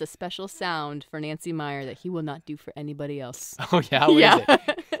he does a special sound for Nancy Meyer that he will not do for anybody else. Oh, yeah? What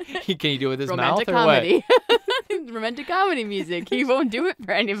is it? Can he do it with his Romantic mouth or comedy. Romantic comedy music. He won't do it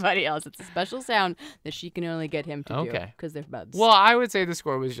for anybody else. It's a special sound that she can only get him to do. Okay. Because they're buds. what? Well, I would say the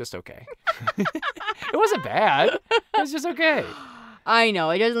score was just okay. It wasn't bad. It was just okay. I know.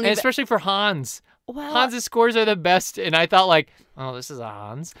 It doesn't And leave especially for Hans. Well, Hans's scores are the best, and I thought like, oh, this is a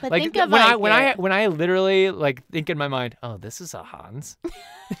Hans. But Like think of when I literally like think in my mind, oh, this is a Hans.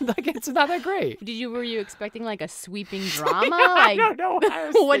 Like it's not that great. were you expecting like a sweeping drama? Like, I don't know.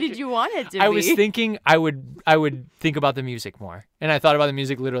 what did you want it to be? I was thinking I would think about the music more, and I thought about the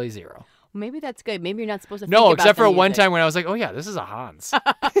music literally zero. Maybe that's good. Maybe you're not supposed to No, think except about for the one music. time when I was like, oh yeah, this is a Hans.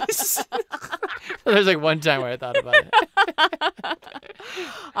 There's like one time where I thought about it.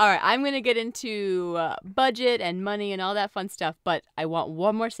 All right, I'm going to get into budget and money and all that fun stuff, but I want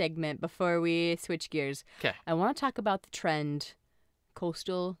one more segment before we switch gears. Okay. I want to talk about the trend,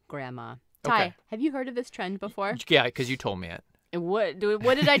 coastal grandma. Ty, Okay. have you heard of this trend before? Yeah, because you told me it. And what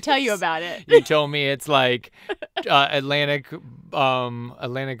did I tell you about it? You told me it's like Atlantic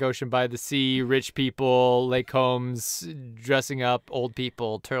Ocean by the sea, rich people, lake homes, dressing up, old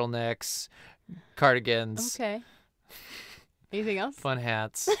people, turtlenecks, cardigans, Okay. Anything else? fun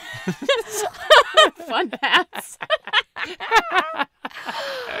hats. Fun hats.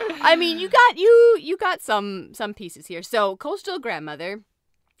 I mean, you got some pieces here. So, coastal grandmother,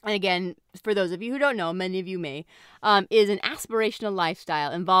 and again, for those of you who don't know, many of you may, is an aspirational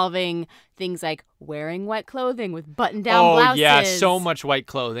lifestyle involving things like wearing white clothing with button-down blouses. Yeah, so much white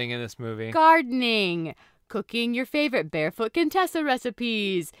clothing in this movie. Gardening, cooking your favorite barefoot Contessa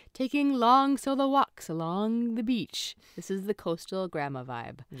recipes, taking long solo walks along the beach. This is the coastal grandma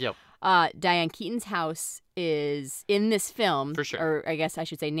vibe. Yep. Diane Keaton's house is in this film. For sure. Or I guess I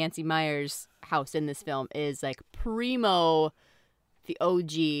should say Nancy Meyer's house in this film is like primo, the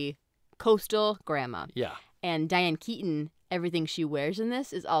OG coastal grandma. Yeah. And Diane Keaton, everything she wears in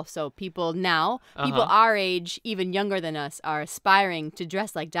this is also people Uh-huh. our age, even younger than us, are aspiring to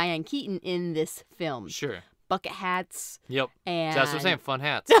dress like Diane Keaton in this film. Sure. Bucket hats. Yep. And So that's what I'm saying. Fun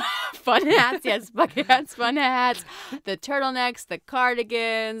hats. fun hats, yes, bucket hats, fun hats, the turtlenecks, the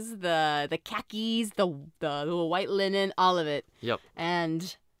cardigans, the khakis, the little white linen, all of it. Yep.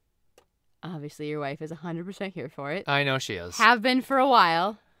 And obviously your wife is 100% here for it. I know she is. Have been for a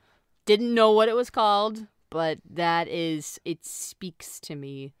while. Didn't know what it was called, but it speaks to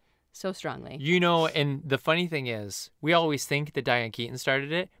me so strongly. You know, and the funny thing is, we always think that Diane Keaton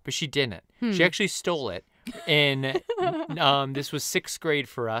started it, but she didn't. She actually stole it. In this was 6th grade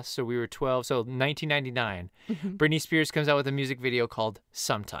for us, so we were 12. So 1999, Britney Spears comes out with a music video called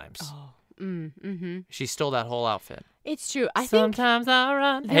 "Sometimes." Oh, mm-hmm. She stole that whole outfit. It's true. I think Sometimes I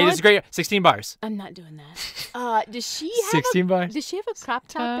run. You Hey, know this is great. 16 bars. I'm not doing that. Does she have 16 bars. Does she have a crop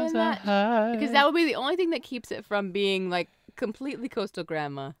top in that? Sometimes I Because that would be the only thing that keeps it from being like completely coastal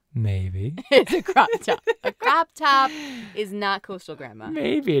grandma. Maybe. It's a crop top. A crop top is not coastal grandma.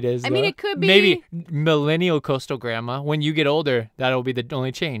 Maybe it is. I mean, though. it could be. Maybe millennial coastal grandma. When you get older, that'll be the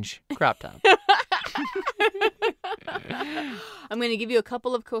only change. Crop top. I'm going to give you a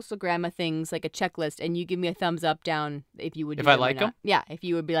couple of coastal grandma things, like a checklist, and you give me a thumbs up, down if you would do If I them or like not. 'em? Yeah, if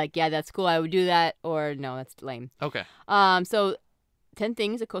you would be like, yeah, that's cool, I would do that, or no, that's lame. Okay. So 10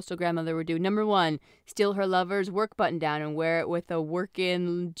 things a coastal grandmother would do. Number 1, steal her lover's work button down and wear it with a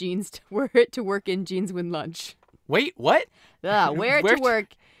work-in jeans. Wear it to work in jeans with lunch. Wait, what? Wear it Where to work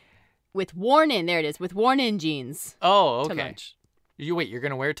with worn-in. There it is, with worn-in jeans. Oh, To okay. lunch. You're going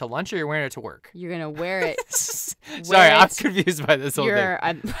to wear it to lunch or you're wearing it to work? You're going to wear it. Sorry, I'm confused by this whole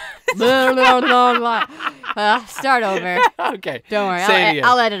thing. Start over. Okay. Don't worry. Say it again.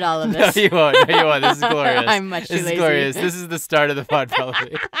 I'll edit all of this. No, you won't. No, you won't. This is glorious. I'm much too This lazy. is glorious. This is the start of the pod,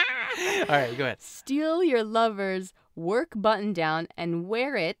 probably. All right, go ahead. Steal your lover's work button down and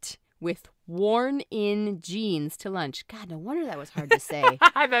wear it with worn-in jeans to lunch. God, no wonder that was hard to say.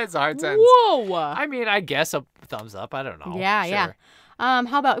 That's a hard sentence. Whoa. I mean, I guess a thumbs up. I don't know. Yeah, Sure. yeah.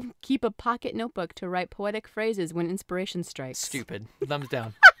 How about keep a pocket notebook to write poetic phrases when inspiration strikes? Stupid. Thumbs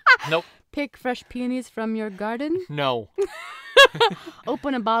down. Nope. Pick fresh peonies from your garden. No.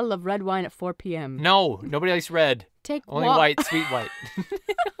 Open a bottle of red wine at 4 p.m. No. Nobody likes red. Only white, sweet white.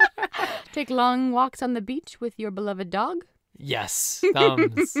 Take long walks on the beach with your beloved dog. Yes.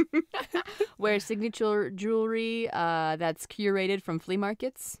 Thumbs. Wear signature jewelry that's curated from flea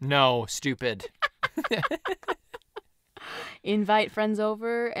markets. No. Stupid. Invite friends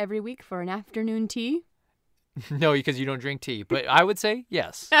over every week for an afternoon tea. No, because you don't drink tea. But I would say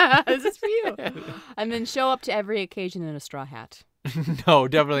yes. This is for you. And then show up to every occasion in a straw hat. No,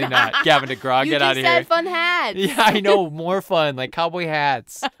 definitely not. Gavin DeGraw, get out of You here. just said fun hats. Yeah, I know. More fun, like cowboy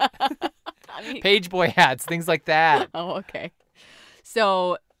hats, page boy hats, things like that. Oh, okay.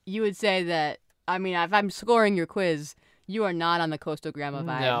 So you would say that, I mean, if I'm scoring your quiz, you are not on the Coastal Grandma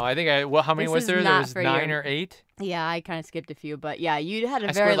vibe. No, I think how many This was is there? There not was for 9 you. or 8. Yeah, I kind of skipped a few, but yeah, you had a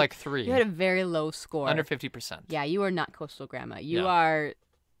I very scored like 3. You had a very low score. Under 50%. Yeah, you are not Coastal Grandma. You No. are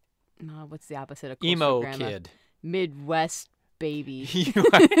what's the opposite of Coastal Emo Grandma? kid. Midwest baby.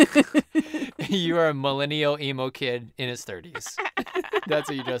 You are a millennial emo kid in his 30s. That's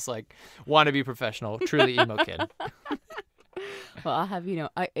what you just like want to be professional, truly emo kid. Well, I'll have you know,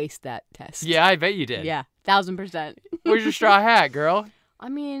 I aced that test. Yeah, I bet you did. Yeah, 1000%. Where's your straw hat, girl? I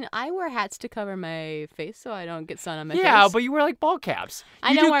mean, I wear hats to cover my face so I don't get sun on my face. Yeah, but you wear like ball caps.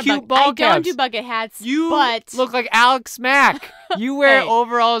 I You don't do wear cute ball ball I don't caps. do bucket hats. You but look like Alex Mack. You wear Hey.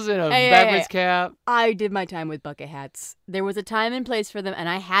 overalls and a backwards cap. I did my time with bucket hats. There was a time and place for them, and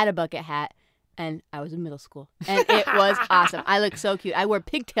I had a bucket hat, and I was in middle school, and it was awesome. I looked so cute. I wore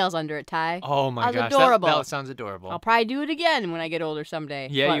pigtails under it, Ty. Oh my I was gosh, adorable. that sounds adorable. I'll probably do it again when I get older someday.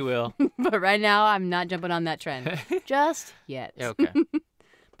 Yeah, but, you will. But right now, I'm not jumping on that trend. Just yet. Yeah, okay.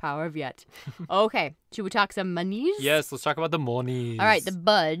 Power of yet. Okay, should we talk some monies? Yes, let's talk about the monies. All right, the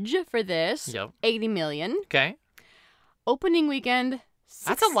budge for this, Yep. $80 million. Okay. Opening weekend.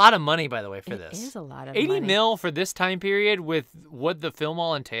 That's a lot of money, by the way, for this. It is a lot of 80 money. mil for this time period with what the film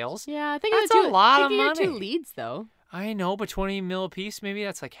all entails? Yeah, I think That's it's a lot of Your money. 2 leads, though. I know, but 20 mil a piece, maybe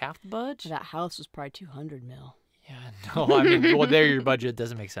that's like half the budget? That house was probably $200 million. Yeah, no, I mean, well, there your budget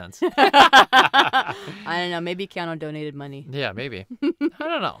doesn't make sense. I don't know. Maybe Keanu donated money. Yeah, maybe. I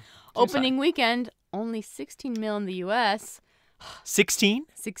don't know. Opening weekend, only $16 million in the U.S. 16?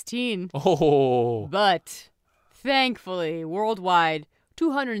 16. Oh. But thankfully, worldwide,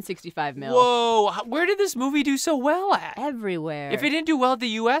 $265 million. Whoa. Where did this movie do so well at? Everywhere. If it didn't do well at the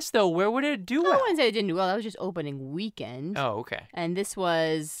U.S., though, where would it do I well? wouldn't say it didn't do well. That was just opening weekend. Oh, okay. And this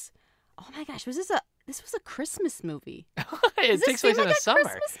was, oh my gosh, this was a Christmas movie. It this takes seem place in like the a summer.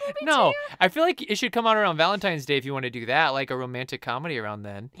 Christmas movie to No, you? I feel like it should come out around Valentine's Day if you want to do that, like a romantic comedy around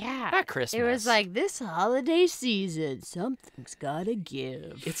then. Yeah. Not Christmas. It was like, this holiday season, something's gotta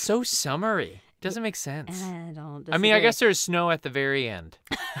give. It's so summery. Doesn't make sense. I don't I mean, I disagree. guess there's snow at the very end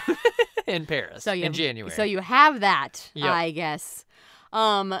in Paris in January. So you have that, Yep. I guess.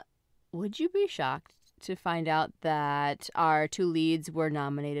 Would you be shocked to find out that our 2 leads were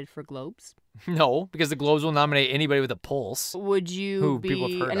nominated for Globes? No, because the Globes will nominate anybody with a pulse. Would you Who be? people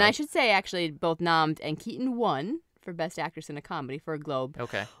have heard and I of. should say, actually, both nommed and Keaton won for Best Actress in a Comedy for a Globe.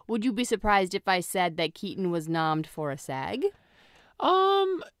 Okay. Would you be surprised if I said that Keaton was nommed for a SAG?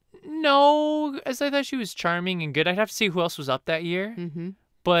 No, as I thought she was charming and good. I'd have to see who else was up that year. Mm-hmm.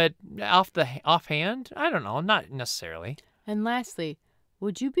 But offhand, I don't know, not necessarily. And lastly,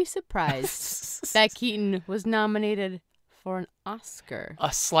 would you be surprised that Keaton was nominated for an Oscar?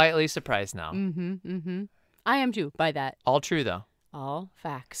 Slightly surprised now. Mm-hmm. I am too, by that. All true though. All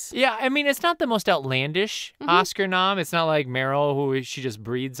facts. Yeah, I mean, it's not the most outlandish Oscar nom. It's not like Meryl, who she just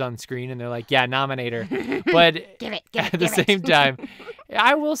breathes on screen and they're like, yeah, nominate her. But at the same time,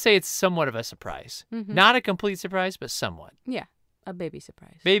 I will say it's somewhat of a surprise. Not a complete surprise, but somewhat. Yeah, a baby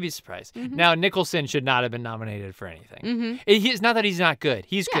surprise. Baby surprise. Now, Nicholson should not have been nominated for anything. Mm-hmm. It's not that he's not good.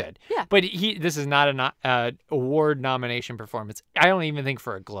 He's good. yeah. But this is not an award nomination performance. I don't even think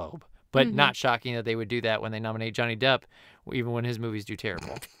for a Globe. But not shocking that they would do that when they nominate Johnny Depp, even when his movies do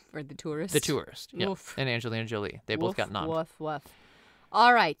terrible. For The Tourist. The Tourist. Yeah. Woof. And Angelina Jolie. They both got nominated. Woof.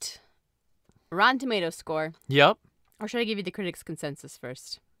 All right. Rotten Tomatoes score. Yep. Or should I give you the critics' consensus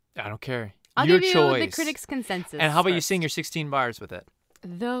first? I don't care. I'll Your give you choice. the critics' consensus. And how about you first. sing your 16 bars with it?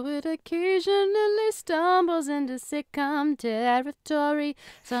 Though it occasionally stumbles into sitcom territory,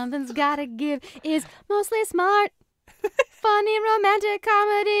 something's gotta give is mostly smart, funny romantic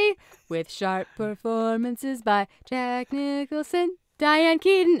comedy with sharp performances by Jack Nicholson, Diane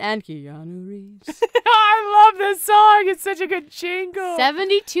Keaton, and Keanu Reeves. I love this song. It's such a good jingle.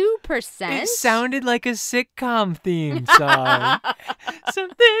 72%. It sounded like a sitcom theme song.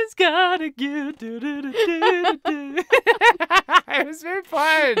 Something's gotta give. It was very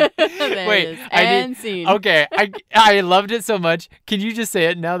fun. There Wait, it is. And scene. Okay, I loved it so much. Can you just say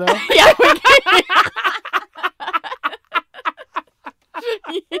it now, though? Yeah, we can.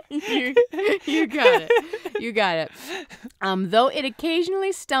 you got it. You got it. Though it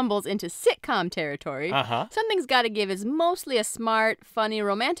occasionally stumbles into sitcom territory, Something's Gotta Give is mostly a smart, funny,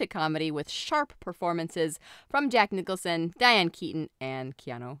 romantic comedy with sharp performances from Jack Nicholson, Diane Keaton, and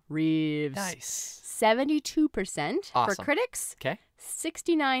Keanu Reeves. Nice. 72% Awesome. for critics. Okay.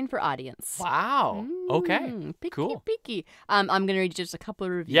 69 for audience. Wow. Okay. Picky, Cool. picky. I'm going to read just a couple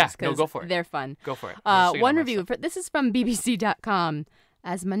of reviews. Yeah, no, 'cause go for it. They're fun. Go for it. I'm just looking One at my review. stuff. This is from BBC.com.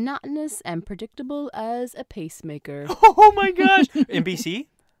 As monotonous and predictable as a pacemaker. Oh my gosh. NBC?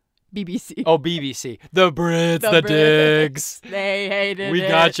 BBC. Oh, BBC. The Brits, the Brits. digs. They hated We it.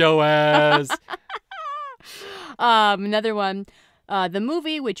 got your ass. Another one. The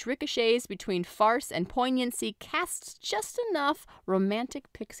movie, which ricochets between farce and poignancy, casts just enough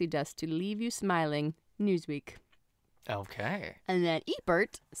romantic pixie dust to leave you smiling. Newsweek. Okay. And then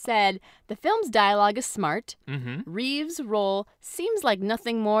Ebert said, the film's dialogue is smart. Mm-hmm. Reeves' role seems like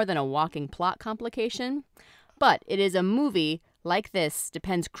nothing more than a walking plot complication. But it is a movie like this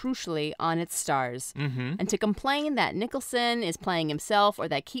depends crucially on its stars. Mm-hmm. And to complain that Nicholson is playing himself or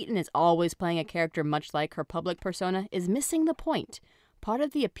that Keaton is always playing a character much like her public persona is missing the point. Part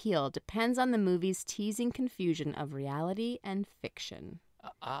of the appeal depends on the movie's teasing confusion of reality and fiction.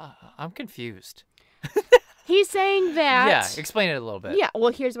 I'm confused. He's saying that... Yeah, explain it a little bit. Yeah,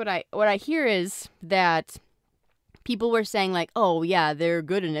 well, here's what I hear is that people were saying, like, oh, yeah, they're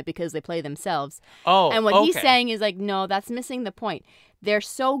good in it because they play themselves. Oh, And what okay. he's saying is, like, no, that's missing the point. They're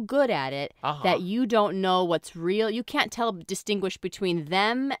so good at it that you don't know what's real. You can't distinguish between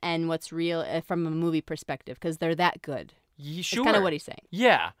them and what's real from a movie perspective because they're that good. Sure. That's kind of what he's saying.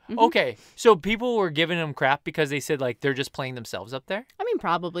 Yeah. Mm-hmm. Okay. So people were giving him crap because they said, like, they're just playing themselves up there? I mean,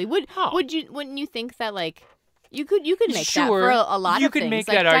 probably. Wouldn't you think that, like, you could make that Sure. for a lot You of could things. make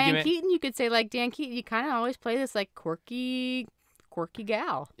like that Diane argument. Keaton, you could say, like, Diane Keaton, you kind of always play this, like, quirky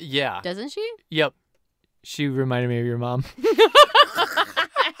gal. Yeah. Doesn't she? Yep. She reminded me of your mom.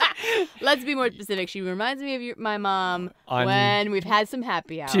 Let's be more specific. She reminds me of my mom On when we've had some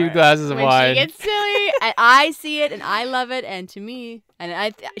happy hour. 2 glasses of when wine. she gets silly, and I see it, and I love it, and to me,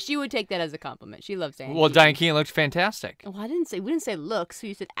 she would take that as a compliment. She loves Diane Well, Keaton. Diane Keaton looked fantastic. Well, we didn't say looks, so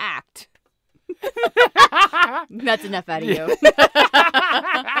you said act. That's enough out of you.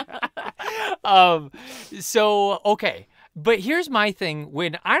 So, okay. But here's my thing.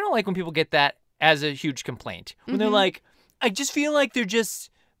 I don't like when people get that as a huge complaint. When they're like, I just feel like they're just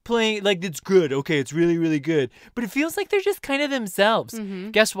playing, like, it's good. Okay, it's really, really good. But it feels like they're just kind of themselves.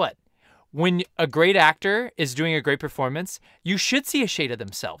 Guess what? When a great actor is doing a great performance, you should see a shade of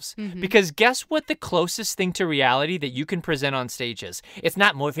themselves. Because guess what the closest thing to reality that you can present on stage is? It's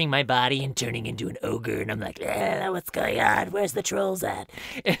not morphing my body and turning into an ogre and I'm like, what's going on? Where's the trolls at?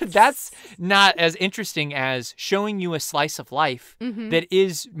 That's not as interesting as showing you a slice of life that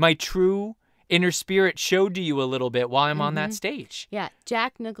is my true inner spirit showed to you a little bit while I'm on that stage. Yeah,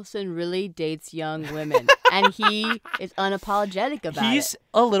 Jack Nicholson really dates young women, and he is unapologetic about He's it.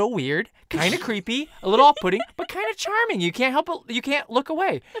 a little weird, kind of creepy, a little off-putting, but kind of charming. You can't help it. You can't look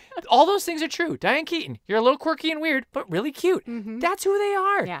away. All those things are true. Diane Keaton, you're a little quirky and weird, but really cute. That's who they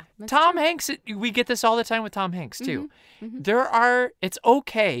are. Yeah, that's Tom Hanks, we get this all the time with Tom Hanks too. It's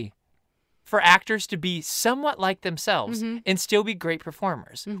okay for actors to be somewhat like themselves and still be great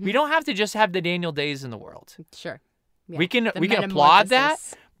performers. We don't have to just have the Daniel Days in the world. Sure. Yeah. We can The applaud that,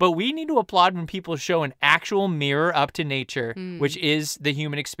 metamorphosis. but we need to applaud when people show an actual mirror up to nature, which is the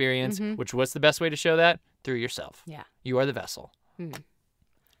human experience, which what's the best way to show that? Through yourself. Yeah. You are the vessel.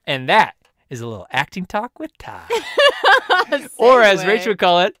 And that is a little acting talk with Ty. Or as Rich would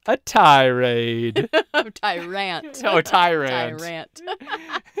call it, a tirade. Tyrant. Oh, tyrant. Tyrant.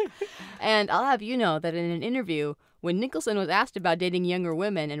 And I'll have you know that in an interview, when Nicholson was asked about dating younger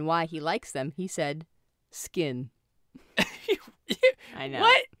women and why he likes them, he said, skin. I know.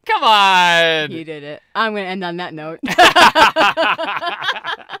 What? Come on. He did it. I'm going to end on that note.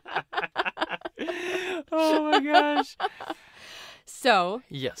 Oh my gosh. So,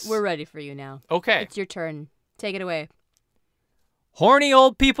 Yes. we're ready for you now. Okay. It's your turn. Take it away. Horny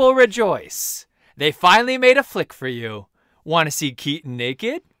old people rejoice. They finally made a flick for you. Want to see Keaton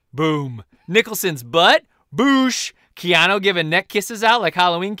naked? Boom. Nicholson's butt? Boosh. Keanu giving neck kisses out like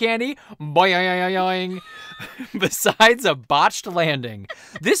Halloween candy? Boing. Besides a botched landing.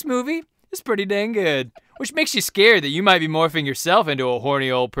 This movie is pretty dang good, which makes you scared that you might be morphing yourself into a horny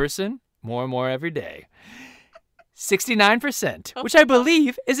old person more and more every day. 69%, which I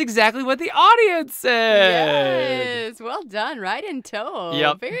believe is exactly what the audience said. Yes. Well done. Right in tow.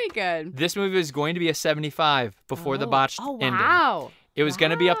 Yep. Very good. This movie was going to be a 75 before the botched ending. Wow. It was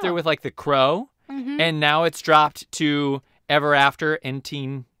going to be up there with like The Crow, and now it's dropped to Ever After and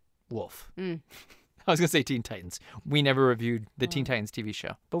Teen Wolf. I was going to say Teen Titans. We never reviewed the Teen Titans TV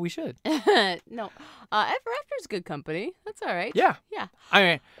show, but we should. No. Ever After's good company. That's all right. Yeah. Yeah. I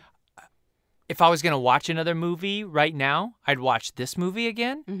mean, if I was going to watch another movie right now, I'd watch this movie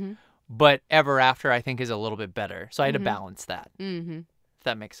again. But Ever After, I think, is a little bit better. So I had to balance that. If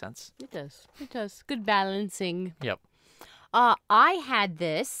that makes sense. It does. It does. Good balancing. Yep. I had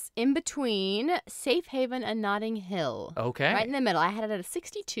this in between Safe Haven and Notting Hill. Okay. Right in the middle. I had it at a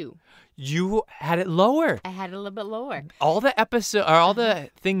 62. You had it lower. I had it a little bit lower. All the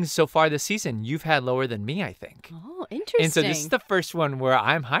things so far this season, you've had lower than me, I think. Oh, interesting. And so this is the first one where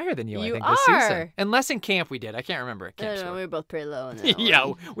I'm higher than you, I You think, this season. are. Unless in camp we did. I can't remember at camp. We were both pretty low in that Yeah,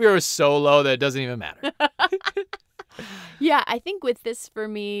 one. we were so low that it doesn't even matter. Yeah, I think with this for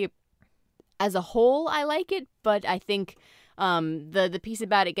me, as a whole, I like it, but I think the piece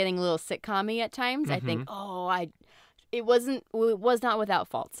about it getting a little sitcom-y at times, I think, it was not without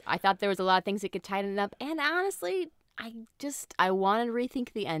faults. I thought there was a lot of things that could tighten it up, and honestly, I want to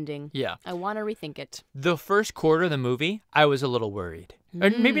rethink the ending. Yeah. I want to rethink it. The first quarter of the movie, I was a little worried. Or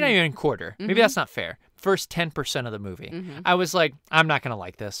maybe not even quarter. Maybe that's not fair. First 10% of the movie. I was like, I'm not going to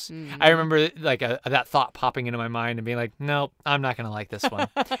like this. I remember like that thought popping into my mind and being like, nope, I'm not going to like this one.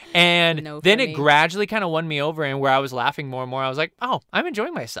 And No, then for it me. gradually kind of won me over, and where I was laughing more and more, I was like, oh, I'm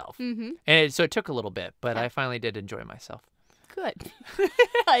enjoying myself. And so it took a little bit, but I finally did enjoy myself. Good.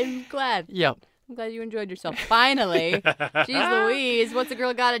 I'm glad. Yep. I'm glad you enjoyed yourself. Finally. Jeez Louise, what's a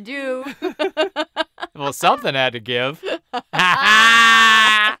girl got to do? Well, something had to give.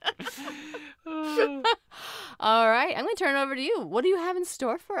 All right, I'm going to turn it over to you. What do you have in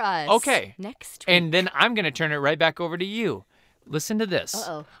store for us? Okay. Next week. And then I'm going to turn it right back over to you. Listen to this.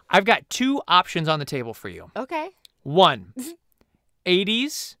 Uh-oh. I've got two options on the table for you. Okay. One,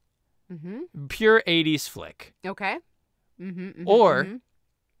 80s, pure 80s flick. Okay. Or,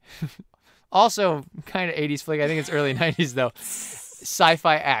 also kind of 80s flick, I think it's early 90s though,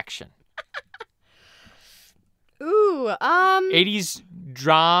 sci-fi action. Ooh, 80s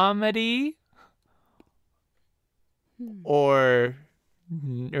dramedy or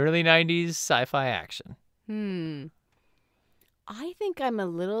early 90s sci-fi action. I think I'm a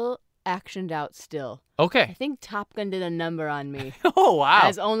little actioned out still. I Okay. think Top Gun did a number on me, Oh, wow.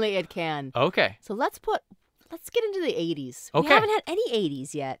 as only it can. Okay. So let's get into the 80s. We Okay. haven't had any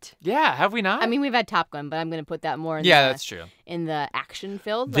 80s yet. Yeah, have we not? I mean, we've had Top Gun, but I'm going to put that more in yeah, the, that's true. in the action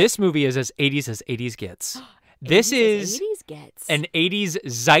field. This movie is as 80s gets. This 80s is 80s gets. an 80s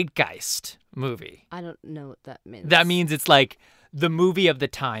zeitgeist movie. I don't know what that means. That means it's like the movie of the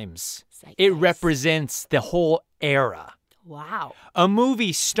times. It Zeitgeist. represents the whole era. Wow. A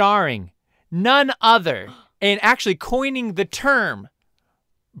movie starring none other, and actually coining the term,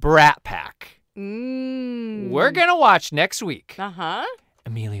 Brat Pack. We're going to watch next week. Uh-huh.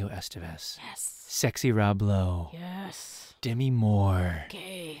 Emilio Estevez. Yes. Sexy Rob Lowe. Yes. Demi Moore.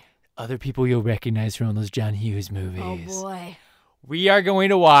 Okay. Other people you'll recognize from those John Hughes Oh, movies. boy. We are going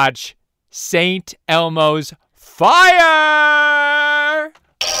to watch St. Elmo's Fire!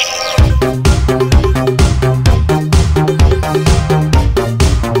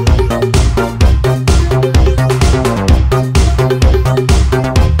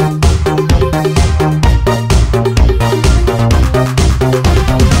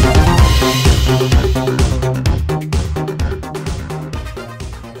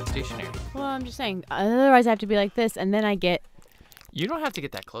 Stationary. Well, I'm just saying. Otherwise, I have to be like this, and then I get. You don't have to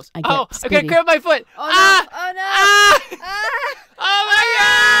get that close. I get Oh, I spitty. got grab my foot. Oh, no. Ah! Oh, no. Ah! Oh my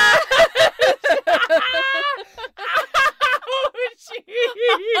god! Oh, gee.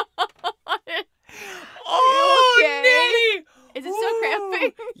 Oh, okay? Nitty! Is it so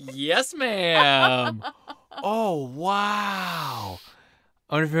cramping? Yes, ma'am. Oh, wow.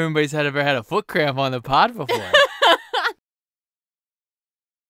 I wonder if anybody's ever had a foot cramp on the pod before.